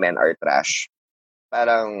natin na men are trash?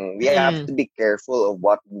 Parang we have to be careful of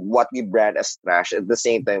what we brand as trash, at the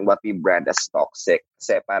same time what we brand as toxic.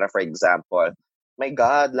 Kasi para for example, my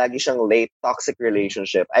God, lagi siyang late, toxic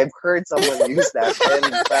relationship. I've heard someone use that.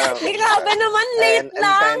 And parang, grabe naman, late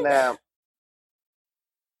lang.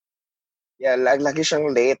 Yeah, lagi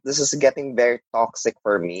siyang late. This is getting very toxic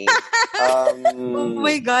for me. Oh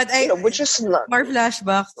my God, which is not more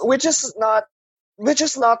flashbacks. Which is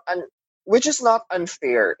not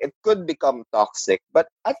unfair. It could become toxic, but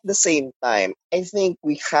at the same time, I think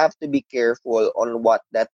we have to be careful on what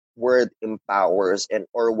that word empowers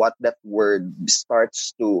or what that word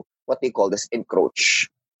starts to, what they call this, encroach.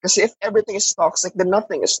 Because if everything is toxic, then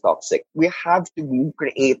nothing is toxic. We have to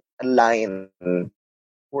create a line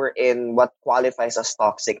wherein what qualifies as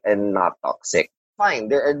toxic and not toxic. Fine,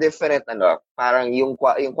 there are different parang yung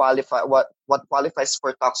qualify what qualifies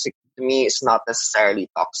for toxic to me is not necessarily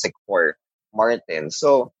toxic for Martin.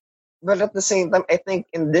 So, but at the same time, I think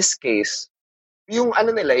in this case, yung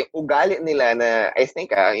yung ugali nila na I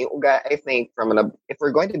think if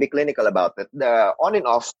we're going to be clinical about it, the on and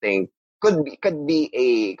off thing could be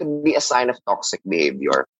a sign of toxic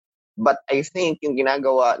behavior. But I think yung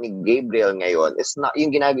ginagawa ni Gabriel ngayon is not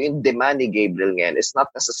yung demand ni Gabriel ngayon is not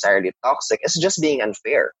necessarily toxic. It's just being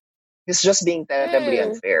unfair. It's just being terribly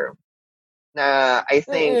unfair. Na I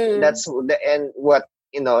think that's the end. What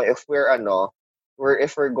if we're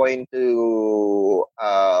going to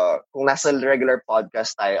kung nasa regular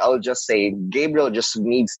podcast tayo, I'll just say Gabriel just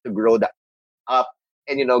needs to grow up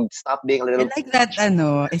and stop being a little. I like that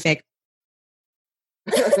effect.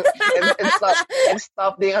 and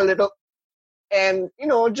stop being a little, and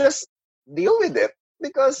just deal with it,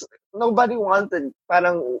 because nobody wanted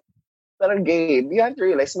parang Gabe, you have to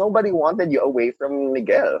realize nobody wanted you away from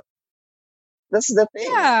Miguel. That's the thing.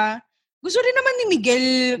 Yeah, gusto rin naman ni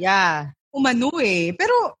Miguel umano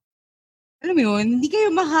pero alam mo yun, hindi kayo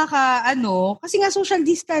kasi nga social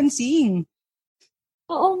distancing.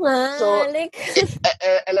 Oo nga. So,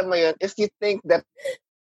 alam mo yun, if you think that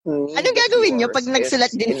anong gagawin nyo pag nagsulat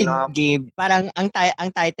din si Gabe? Parang ang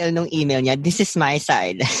title ng email niya, "This is my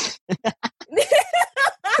side."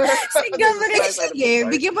 Sige,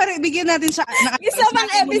 bigyan natin sa isa pang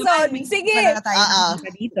episode. Sige.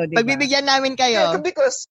 Pagbibigyan namin kayo. Yeah,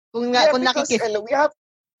 because kung nakikis.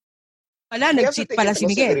 Nag-cheat pala si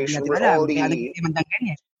Miguel.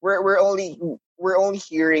 We're only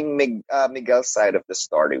hearing Miguel's side of the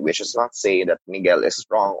story, which is not saying that Miguel is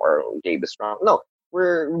wrong or Gabe is wrong. No.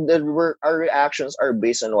 Our reactions are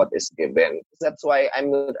based on what is given. That's why I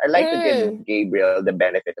like to give Gabriel the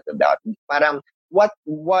benefit of the doubt. Parang why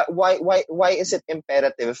is it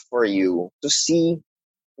imperative for you to see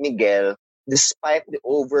Miguel despite the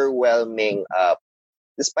overwhelming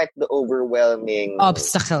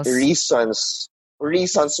obstacles,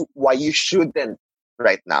 reasons why you shouldn't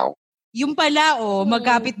right now? Yung pala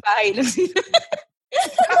magkapit bahay lang sila.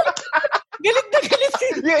 Galit na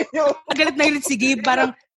galit si Gabe. Parang,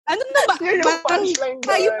 ano na ba? Parang,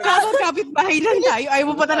 tayo kapit-bahay lang tayo. Ayaw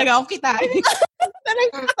mo pa talaga akong kitain.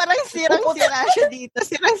 parang sirang-sira siya dito.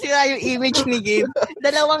 Sirang-sira yung image ni Gabe.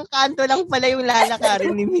 Dalawang kanto lang pala yung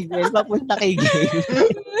lalakarin ni Miguel papunta kay Gabe.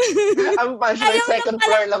 Ang punchline, second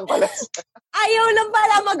floor lang pala. Ayaw lang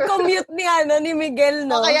pala mag-commute ni Miguel,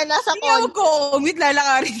 no? O kaya nasa commute,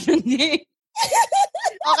 lalakarin lang niya.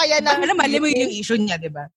 O kaya mali mo yung issue niya, di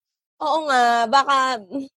ba? Oo nga, baka.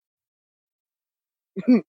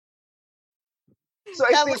 So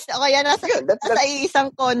I tapos, think, kaya nasa isang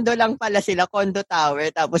condo lang pala sila, condo tower,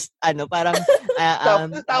 tapos parang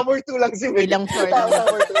tower 2 lang si Gabe. Ilang floor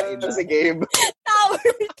tower 2 lang si Gabe. Tower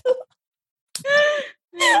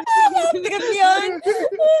 2. Bigat yun.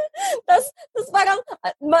 Tapos parang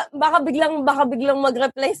baka biglang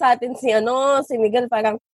mag-reply sa atin si Miguel,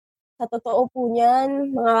 parang sa totoo po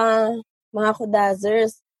niyan, mga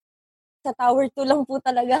kudazers, sa Tower 2 lang po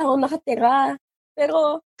talaga ako nakatira.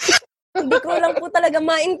 Pero hindi ko lang po talaga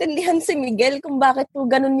maintindihan si Miguel kung bakit po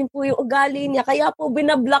ganun yun po yung ugali niya. Kaya po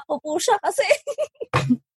binablock ko po siya kasi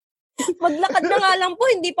Maglakad na nga lang po,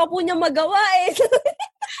 hindi pa po niya magawa eh.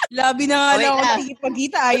 Labi na nga lang ako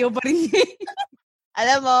nakikipagkita, ayaw pa rin.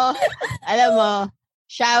 alam mo,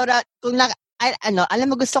 shout out, kung alam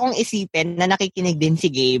mo, gusto kong isipin na nakikinig din si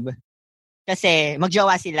Gabe. Kasi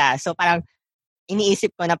magjowa sila. So parang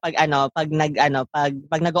iniisip ko na pag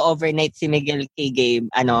nag-overnight si Miguel kay Gabe,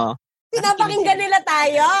 pinapakinggan nila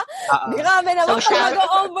tayo? Grabe naman pag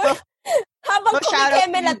mag-over. Habang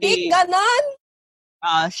kumikemelatik, ganon.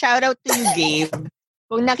 Shout out to you, Gabe.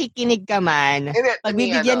 Kung nakikinig ka man,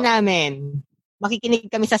 pagbibigyan namin,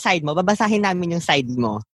 makikinig kami sa side mo, babasahin namin yung side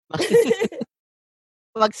mo.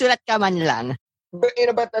 Magsulat ka man lang. But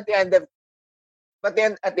at the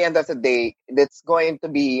end of the day,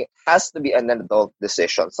 has to be an adult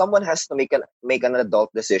decision. Someone has to make an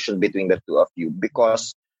adult decision between the two of you,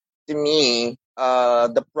 because to me,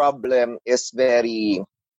 the problem is very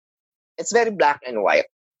black and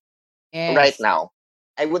white. Yes. Right now.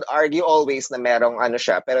 I would argue always na merong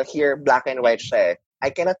siya, pero here black and white siya. I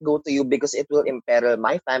cannot go to you because it will imperil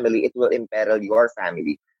my family, it will imperil your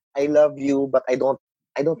family. I love you, but I don't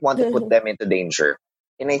want to put them into danger.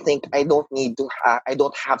 And I think I don't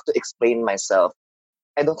have to explain myself.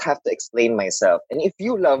 I don't have to explain myself. And if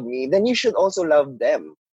you love me, then you should also love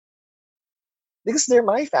them. Because they're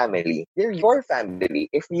my family. They're your family.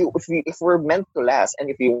 If we're meant to last,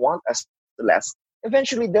 and if you want us to last,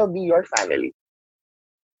 eventually they'll be your family.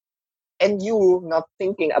 And you not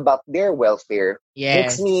thinking about their welfare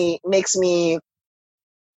makes me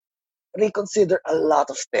reconsider a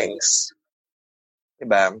lot of things.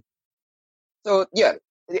 Diba? So, yeah.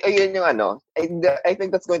 Ayun yung I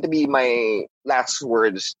think that's going to be my last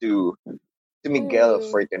words to Miguel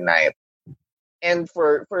for tonight. And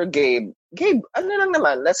for Gabe, lang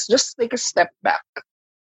naman, let's just take a step back.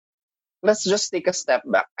 I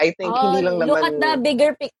think hindi lang naman... Look at the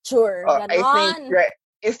bigger picture. I think, right,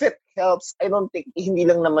 if it helps, I don't think hindi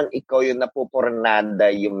lang naman ikaw yung napupuranada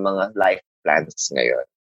yung mga life plans ngayon.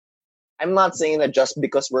 I'm not saying that just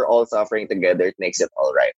because we're all suffering together, it makes it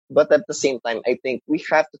all right. But at the same time, I think we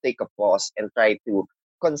have to take a pause and try to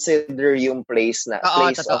consider yung place ng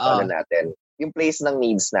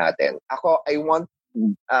needs natin. Ako, I want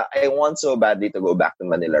so badly to go back to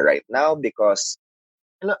Manila right now because,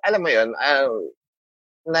 alam mo yun,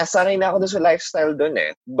 nasanay na ako doon sa lifestyle doon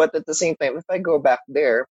eh. But at the same time, if I go back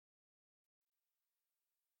there,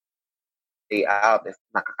 stay out, if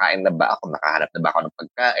nakakain na ba ako, nakahanap na ba ako ng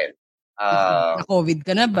pagkain, na-COVID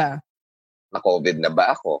ka na ba? Na-COVID na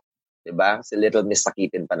ba ako? Diba? Si Little Miss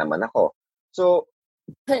sakitin pa naman ako. So,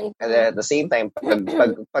 at the same time, pag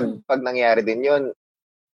nangyari din yun,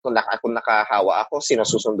 kung nakahawa ako, sino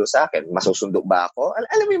susundo sa akin? Masusundo ba ako?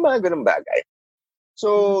 Alam mo yung mga ganun bagay.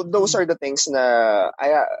 So, those are the things na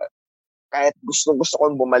kahit gusto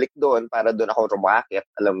kong bumalik doon para doon ako rumakit,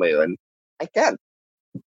 alam mo yun, I can't.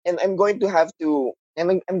 And I'm going to have to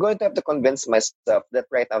convince myself that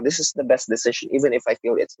right now, this is the best decision, even if I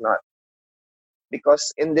feel it's not. Because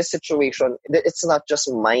in this situation, it's not just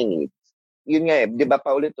my needs. Yun nga di ba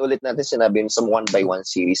paulit-ulit natin sinabi sa 1x1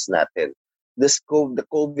 series natin, the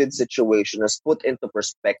COVID situation has put into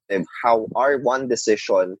perspective how our one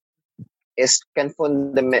decision can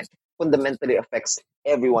fundamentally affects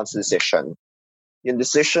everyone's decision. Yung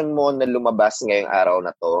decision mo na lumabas ngayong araw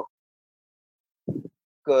na to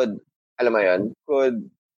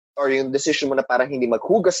or yung decision mo na parang hindi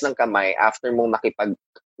maghugas ng kamay after mong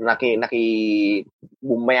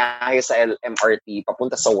bumayahe sa MRT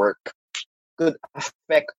papunta sa work could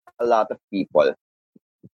affect a lot of people.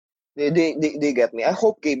 They get me. I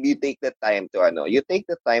hope, Gabe, you take the time to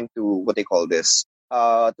what they call this,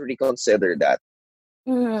 to reconsider that.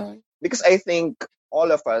 Mm-hmm. Because I think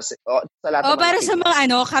all of us, para sa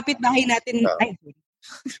mga kapitbahay natin,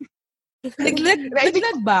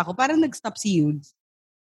 naglag ba ako? Parang nag-stop si Yudes.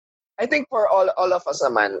 I think for all of us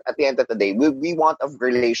naman, at the end of the day, we want a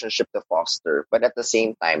relationship to foster. But at the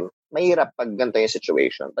same time, mahirap pag ganito yung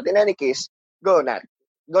situation. But in any case, go na,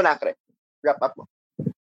 Kre. Wrap up mo.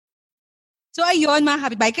 So ayun, mga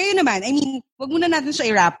kapitbahay, kayo naman, I mean, wag muna natin siya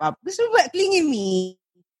i-wrap up. Gusto mo ba, clingy me?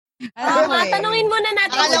 Tanungin muna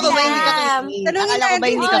natin. Akala ko ba hindi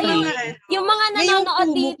ka yung mga nanonood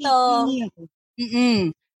dito.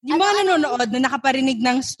 Yung mga nanonood na nakaparinig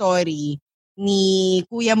ng story ni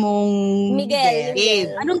kuya mong Miguel.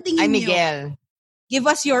 Anong tingin niyo? Miguel. Give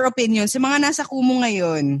us your opinion sa mga nasa Kumu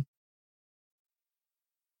ngayon.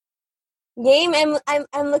 Game, I'm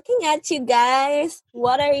looking at you guys.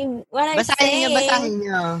 What are you saying? Basahin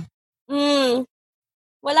niyo.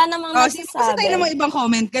 Wala namang nagsasabi. Gusto tayo ng mga ibang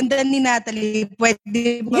comment. Ganda ni Natalie.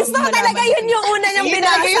 Pwede ba gusto ko talaga yun yung una niyang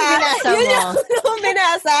binasa. Yun yung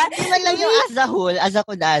binasa. Hindi man lang yung as a whole, as a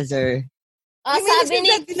kudazer. Sabi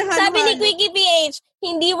ni Quickie PH,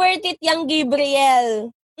 hindi worth it yung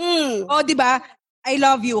Gabriel. Di ba? I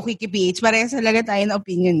love you, Quickie PH. Parehas talaga tayo na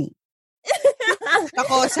opinion eh.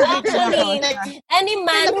 Ako, actually, any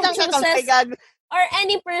man who chooses or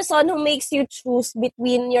any person who makes you choose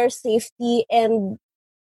between your safety and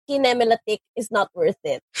kinemelatic is not worth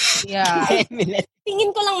it. Yeah.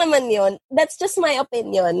 Tingin ko lang naman yun. That's just my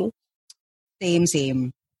opinion.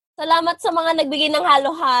 Same. Salamat sa mga nagbigay ng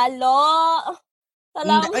halo-halo.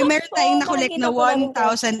 Salamat. Meron tayong na-collect na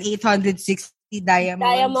 1,860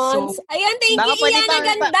 diamonds. So, ayan, thank you, Ian.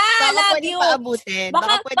 Ganda. Love you.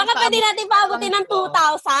 Baka pwede natin paabutin ng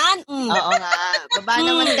 2,000. Oo nga. Baba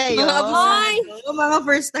naman kayo. Mga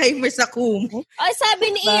first-timers sa Kumu. Ay,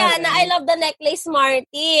 sabi ni Ian na I love the necklace,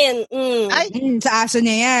 Martin. Sa aso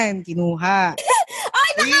niya yan. Kinuha. Ay,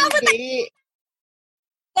 nakabot.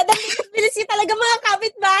 Kadang-bilis talaga mga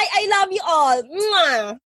kapitbahay. I love you all.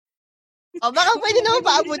 Baka pwede naman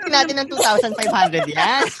paabutin natin ng 2,500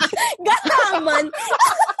 yan. Gaman!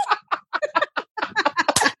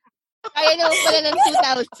 Kaya naman pala ng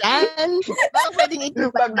 2,000. Baka pwedeng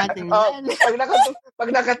itupag natin yan. Pag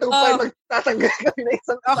nakatupay, magtatanggal kami na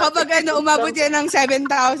isang kapag umabot yan ng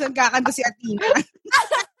 7,000, kakanta si Athena.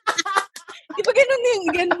 Di ba ganun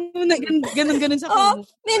sa Kumu?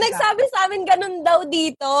 May nagsabi sa amin ganun daw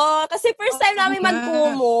dito. Kasi first time namin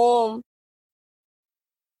mag-Kumu.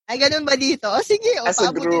 Ay, ganun ba dito? Sige,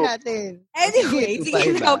 paabutin natin. Anyway,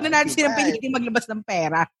 sige, huwag na natin silang pilitin maglabas ng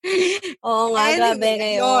pera. Oo nga, grabe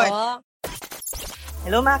kayo.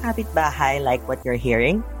 Hello mga kapitbahay, like what you're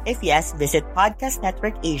hearing? If yes, visit Podcast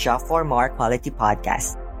Network Asia for more quality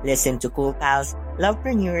podcasts. Listen to Cool Pals,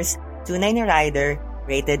 Lovepreneurs, Tunay na Rider,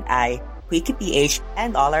 Rated I, Quickie PH,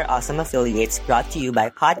 and all our awesome affiliates brought to you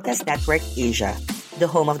by Podcast Network Asia, the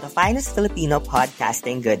home of the finest Filipino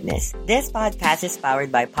podcasting goodness. This podcast is powered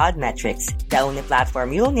by Podmetrics, the only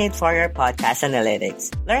platform you'll need for your podcast analytics.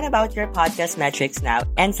 Learn about your podcast metrics now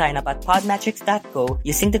and sign up at podmetrics.co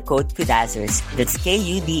using the code KUDAZZERS. That's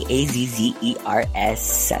KUDAZZERS.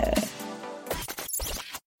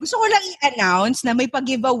 Gusto ko lang i-announce na may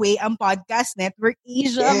pag-giveaway ang Podcast Network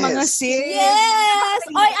Asia, mga sis. Yes!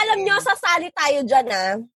 Oy, alam nyo, sasali tayo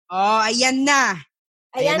dyan, ayan na.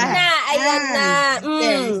 Ayan na.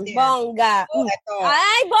 Bongga. Ito.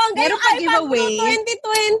 Ay, bongga. Meron pa giveaway.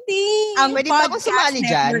 2020. Ang pwede pa akong sumali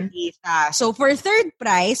dyan. So, for third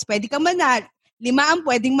prize, pwede ka manalo. 5 ang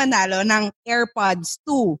pwedeng manalo ng AirPods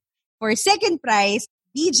 2. For second prize,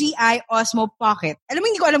 DJI Osmo Pocket. Alam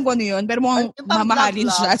mo, hindi ko alam kung ano yun, pero mukhang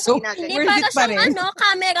mamahalin siya. So, worth it pa rin.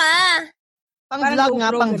 Camera. Pang-vlog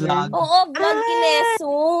nga, pang-vlog. Oo, vlog kineso.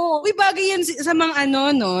 Uy, bagay yan sa mga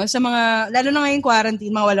sa mga, lalo na ngayon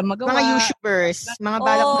quarantine, mga walang magawa. Mga YouTubers. Mga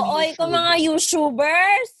balak mag-YouTube. Kung mga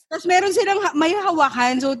YouTubers. Tapos meron silang may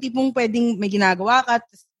hawakan, so tipong pwedeng may ginagawa ka,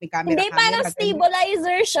 tapos may camera. Hindi, parang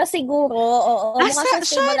stabilizer siya siguro. Oo, mukha sa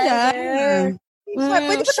stabilizer.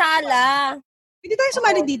 Pwede pa Shala. Pwede tayo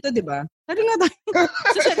sumali dito, di ba? Sabi nga tayo.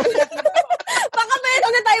 Baka meron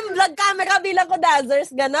na tayong vlog camera bilang kudazzers.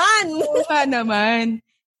 Ganon. Oo naman.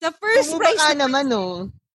 Sa first prize naman,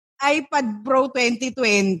 iPad Pro 2020.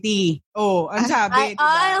 Ang sabi.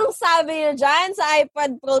 Ang sabi nyo dyan sa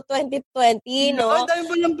iPad Pro 2020, no? Ang dami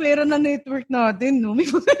pa ng pera na network natin, no? May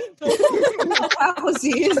ganito. Ako,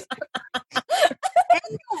 sis.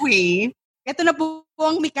 Anyway, ito na po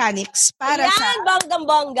ang mechanics para sa...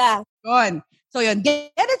 bonggang-bongga. So yun,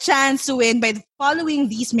 get a chance to win by following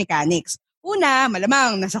these mechanics. Una,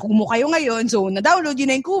 malamang, nasa Kumu kayo ngayon, so na-download yun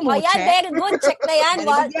na yung Kumu. Yan, very good. Check na yan.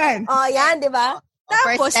 Yan, di ba?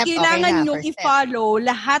 Tapos, kailangan nyo i-follow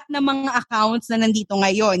lahat ng mga accounts na nandito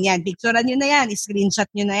ngayon. Yan, picturean nyo na yan, screenshot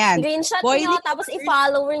nyo na yan. Screenshot nyo, tapos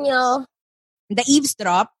i-follow nyo. The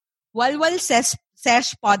Eavesdrop, Walwal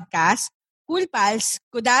Sesh Podcast, Cool Pals,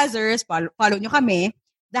 Kudazzers, follow nyo kami,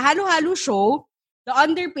 The Halo-Halo Show, The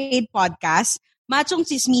Underpaid Podcast, Machong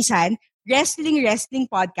Sismisan, Wrestling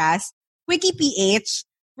Podcast, Quickie PH,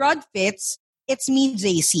 Rod Fitz, It's Me,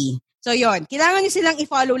 JC. So yon, kailangan nyo silang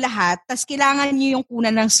i-follow lahat, tas kailangan nyo yung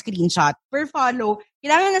kunan ng screenshot. Per follow,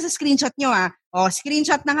 kailangan na sa screenshot nyo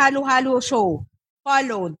screenshot ng Halo-Halo Show.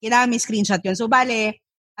 Followed, kailangan may screenshot yun. So bale,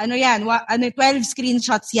 12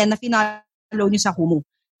 screenshots yan na finollow nyo sa Kumu.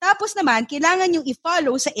 Tapos naman, kailangan yung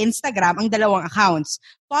i-follow sa Instagram ang 2 accounts.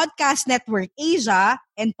 Podcast Network Asia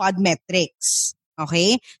and Podmetrics.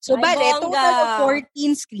 Okay? So, total of 14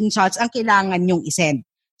 screenshots ang kailangan yung isend.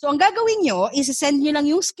 So, ang gagawin nyo, isa-send nyo lang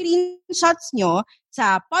yung screenshots nyo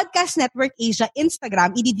sa Podcast Network Asia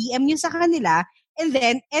Instagram, i-DM nyo sa kanila, and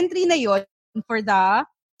then entry na yon for the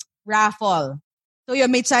raffle. So yun,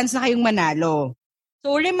 may chance na kayong manalo.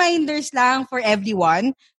 So reminders lang for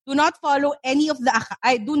everyone, do not unfollow any of the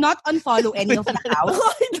accounts. Do not follow.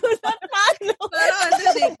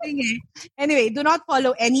 Anyway, do not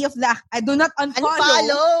follow any of the do not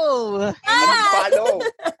unfollow.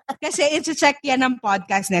 Kasi i-check yan ng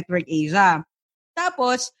Podcast Network Asia.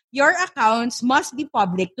 Tapos, your accounts must be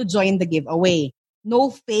public to join the giveaway.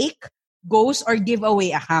 No fake, ghost, or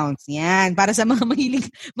giveaway accounts. Yan. Para sa mga mahilig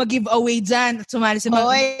mag-giveaway dyan at sumali sa mga...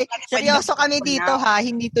 Oy, seryoso kami dito ha.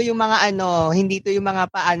 Hindi to yung mga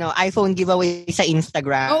iPhone giveaway sa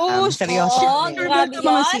Instagram. Oo, seryoso.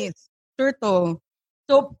 Sure to.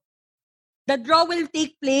 So, the draw will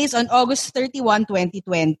take place on August 31,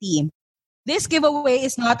 2020. This giveaway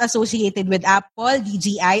is not associated with Apple,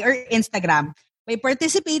 DJI, or Instagram. By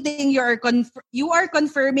participating, you are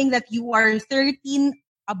confirming that you are 13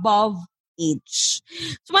 above age.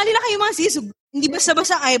 Sumali na kayo mga sis. Hindi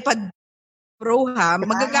basta-basta iPad Pro ha.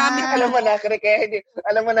 Magagamit ka. Alam mo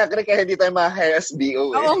na, kaya hindi tayo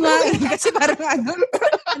ma-HSBO. Oo nga. Kasi parang ang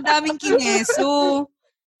daming kineso.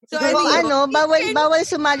 So bawal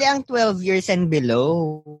sumali ang 12 years and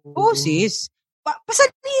below. Oo sis.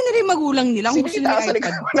 Pasalihin na rin magulang nila kung gusto nila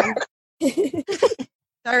iPad.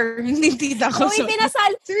 Sir, hindi tita ko. Uy,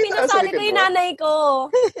 pinasali ko yung nanay ko.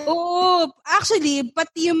 Oo. Actually,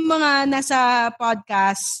 pati yung mga nasa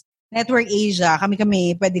Podcast Network Asia,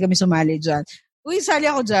 kami, pwede kami sumali dyan. Uy, sali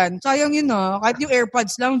ako dyan. Sayang yun kahit yung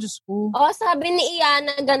AirPods lang, Diyos ko. Sabi ni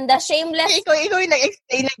Iana, ganda, shameless. Ikaw yung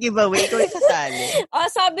nag-explain na giveaway. Ikaw yung sasali.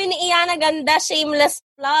 Sabi ni Iana, ganda, shameless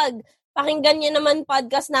plug. Pakinggan nyo naman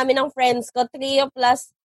podcast namin ng friends ko, Trio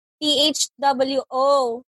plus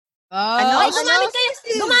THWO.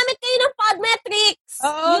 Gumamit kayo ng Podmetrics.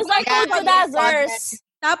 Use our code Kudazers.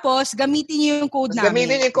 Tapos, gamitin niyo yung code namin.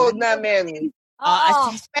 Gamitin yung code namin.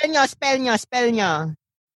 Spell nyo.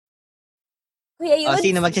 Kuya, yun.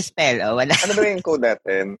 Sino mag-spell? Wala. Ano ba yung code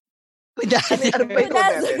natin? Kudazers. Ano ba yung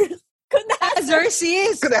code natin? Kudazers,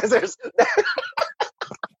 sis. Kudazers.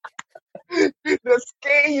 That's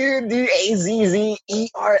KUDAZZERS.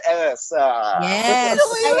 Yes.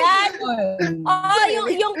 Ayan.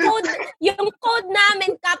 Yung code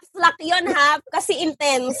namin, caps lock yun ha. Kasi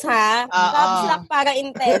intense ha. Caps lock para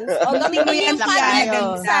intense. Gamitin mo yung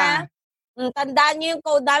Podmetrics ha. Tandaan nyo yung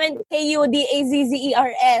code namin,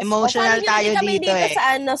 KUDAZZERS. Emotional tayo dito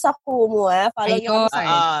sa Kumu ha. Follow nyo kami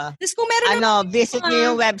sa Tapos kung meron visit nyo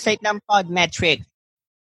yung website ng Podmetrics.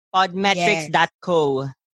 Podmetrics.co.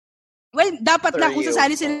 Well, dapat lang kung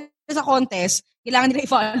sasali sila sa contest, kailangan nila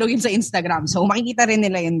i-follow yun sa Instagram. So, makikita rin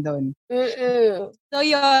nila yun doon. So,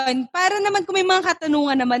 yun. Para naman kung may mga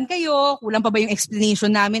katanungan naman kayo, kulang pa ba yung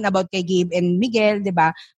explanation namin about kay Gabe and Miguel, di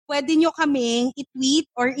ba? Pwede nyo kaming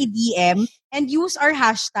i-tweet or i-DM and use our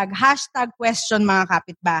hashtag question mga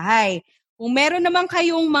kapitbahay. Kung meron naman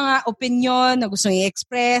kayong mga opinion na gusto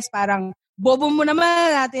i-express, parang bobo mo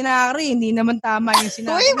naman natin hindi naman tama yung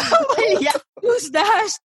sinabi. Use the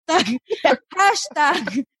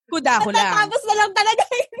hashtag kuda ko lang. Tapos na lang talaga.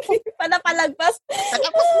 Hindi pa napalagpas.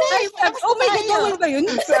 Tapos na. Oh my God, bawal ba yun?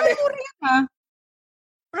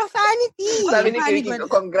 Profanity. Sabi ni Kiki,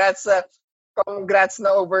 congrats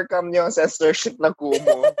na overcome niyo ang censorship ng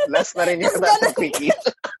Kumu. Last na rin yung ng Kiki.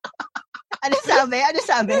 Ano sabi?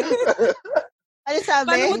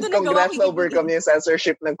 Congrats na overcome niyo yung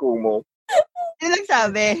censorship ng Kumu. Ano lang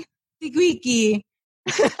sabi? Si Quickie.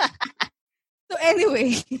 So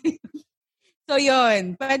anyway, so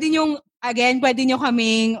yun, pwede nyo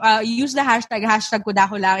kaming use the hashtag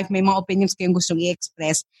Kudako lang if may mga opinions kayong gustong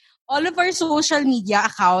i-express. All of our social media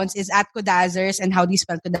accounts is at Kudazers. And how do you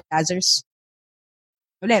spell Kudazers?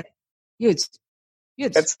 Ulit. Use.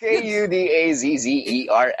 That's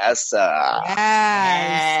KUDAZZERS.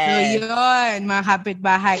 Yes. So yun, mga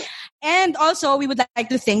kapitbahay. And also, we would like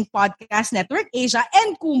to thank Podcast Network Asia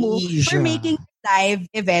and Kumu for making live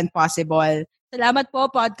event possible. Salamat po,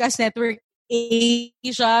 Podcast Network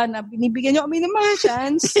Asia, na binibigyan nyo kami ng mga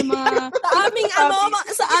chance sa mga...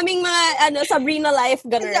 sa aming mga Sabrina Life,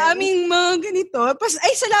 gano'n. Sa aming mga ganito.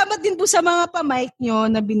 Salamat din po sa mga pa-mic nyo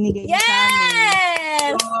na binigay sa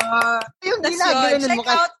amin. Check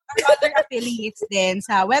out our other affiliates din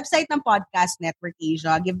sa website ng Podcast Network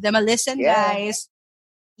Asia. Give them a listen, guys.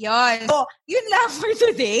 Yun. So, yun lang for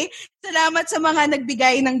today. Salamat sa mga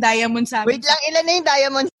nagbigay ng diamond sa amin. Wait lang, ilan na yung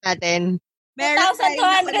diamonds natin?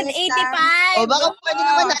 2,285. O baka pwede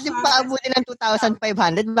naman natin paabutin ng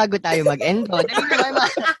 2,500 bago tayo mag-end. Dali naman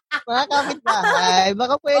mga kapitbahay.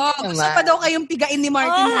 Baka pwede naman. Gusto pa daw kayong pigain ni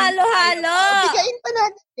Martin. Halo. Pigain pa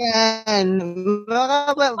natin yan.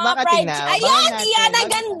 Baka tingnan. Ayan, Iyan na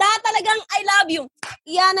ganda. Talagang I love you.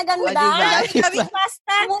 Iyan na ganda. Si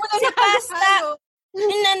Pasta.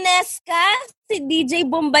 Naneska. Si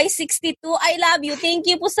DJ Bombay 62. I love you.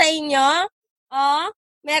 Thank you po sa inyo.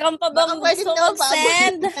 Meron pa bang gusto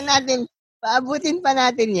mag-send? Paabutin pa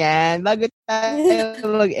natin yan bago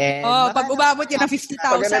tayo mag-end. Pag umabot yan ng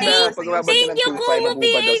 50,000. Thank you, Kumu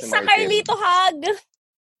PH sa Carlito Hug.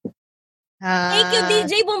 Thank you,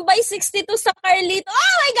 DJ Bombay 62 sa Carlito.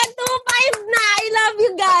 Oh my God, 2.5 na. I love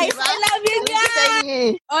you guys.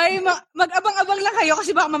 Oy, mag-abang-abang lang kayo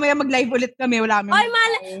kasi baka mamaya mag-live ulit kami. Wala kami.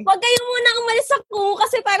 Wag kayo muna umalis sa Kumu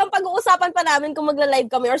kasi parang pag-uusapan pa namin kung magla-live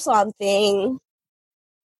kami or something.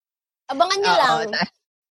 Abangan nyo lang.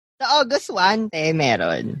 Sa August 1,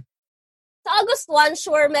 meron. Sa August 1,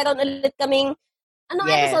 sure, meron ulit kaming,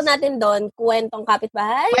 episode natin doon? Kwentong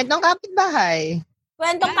Kapitbahay? Kwentong Kapitbahay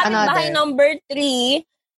number 3.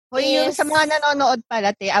 Yung sa mga nanonood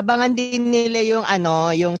pala, abangan din nila yung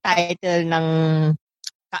title ng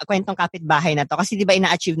Kwentong Kapitbahay na to. Kasi di ba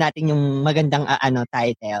ina-achieve natin yung magandang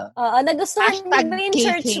title? Nagustuhan ni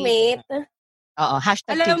Churchmate.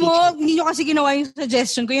 Hashtag alam mo, hindi nyo kasi ginawa yung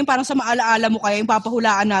suggestion ko, yung parang sa maalaala mo kaya yung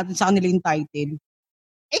papahulaan natin sa kanila yung title.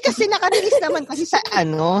 Kasi naka-release naman kasi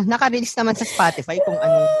naka-release naman sa Spotify kung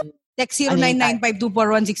ano. Text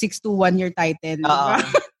 0995241661 your title.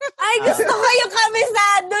 Ay, gusto ko yung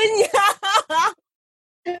kabisado niya.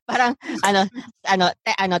 Parang,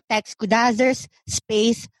 text Kudazers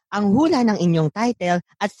space ang hula ng inyong title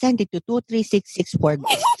at send it to 23664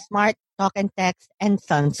 Smart, Talk and Text, and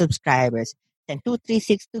Sun subscribers.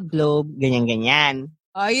 236 to Globe, ganyan-ganyan.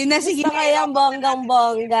 Yun na, sige. Gusto kaya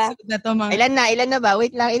bonggang-bongga. Ilan na ba?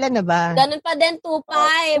 Wait lang, ilan na ba? Ganun pa din,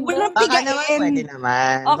 2.5. Baka naman, pwede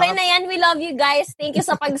naman. Okay na yan, we love you guys. Thank you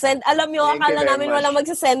sa pag-send. Alam nyo, akala namin walang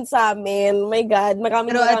magsisend sa amin. My God,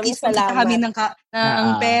 maraming salamat. Kami ng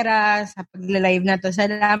pera sa pagla-live na to.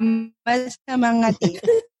 Salamat sa mga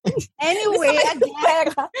Anyway, again.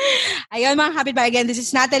 Ayun mga kapitbahay, again, this is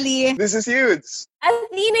Natalie. This is Yudes.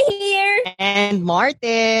 Athena here. And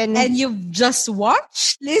Martin. And you've just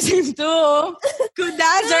listened to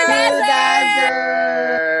Kudazers.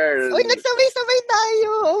 Uy, nagsabay-sabay tayo.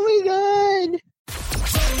 Oh my God.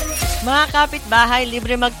 Mga kapitbahay,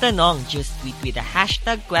 libre magtanong. Just tweet with the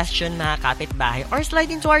hashtag question mga kapitbahay or slide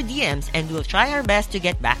into our DMs and we'll try our best to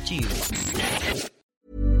get back to you.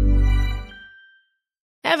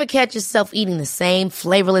 Ever catch yourself eating the same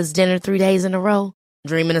flavorless dinner 3 days in a row?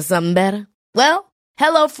 Dreaming of something better? Well,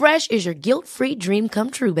 HelloFresh is your guilt-free dream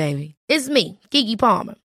come true, baby. It's me, Keke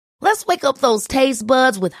Palmer. Let's wake up those taste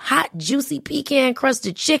buds with hot, juicy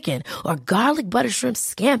pecan-crusted chicken or garlic butter shrimp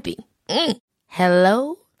scampi.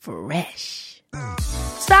 HelloFresh.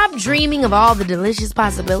 Stop dreaming of all the delicious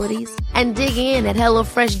possibilities and dig in at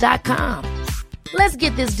HelloFresh.com. Let's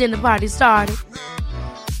get this dinner party started.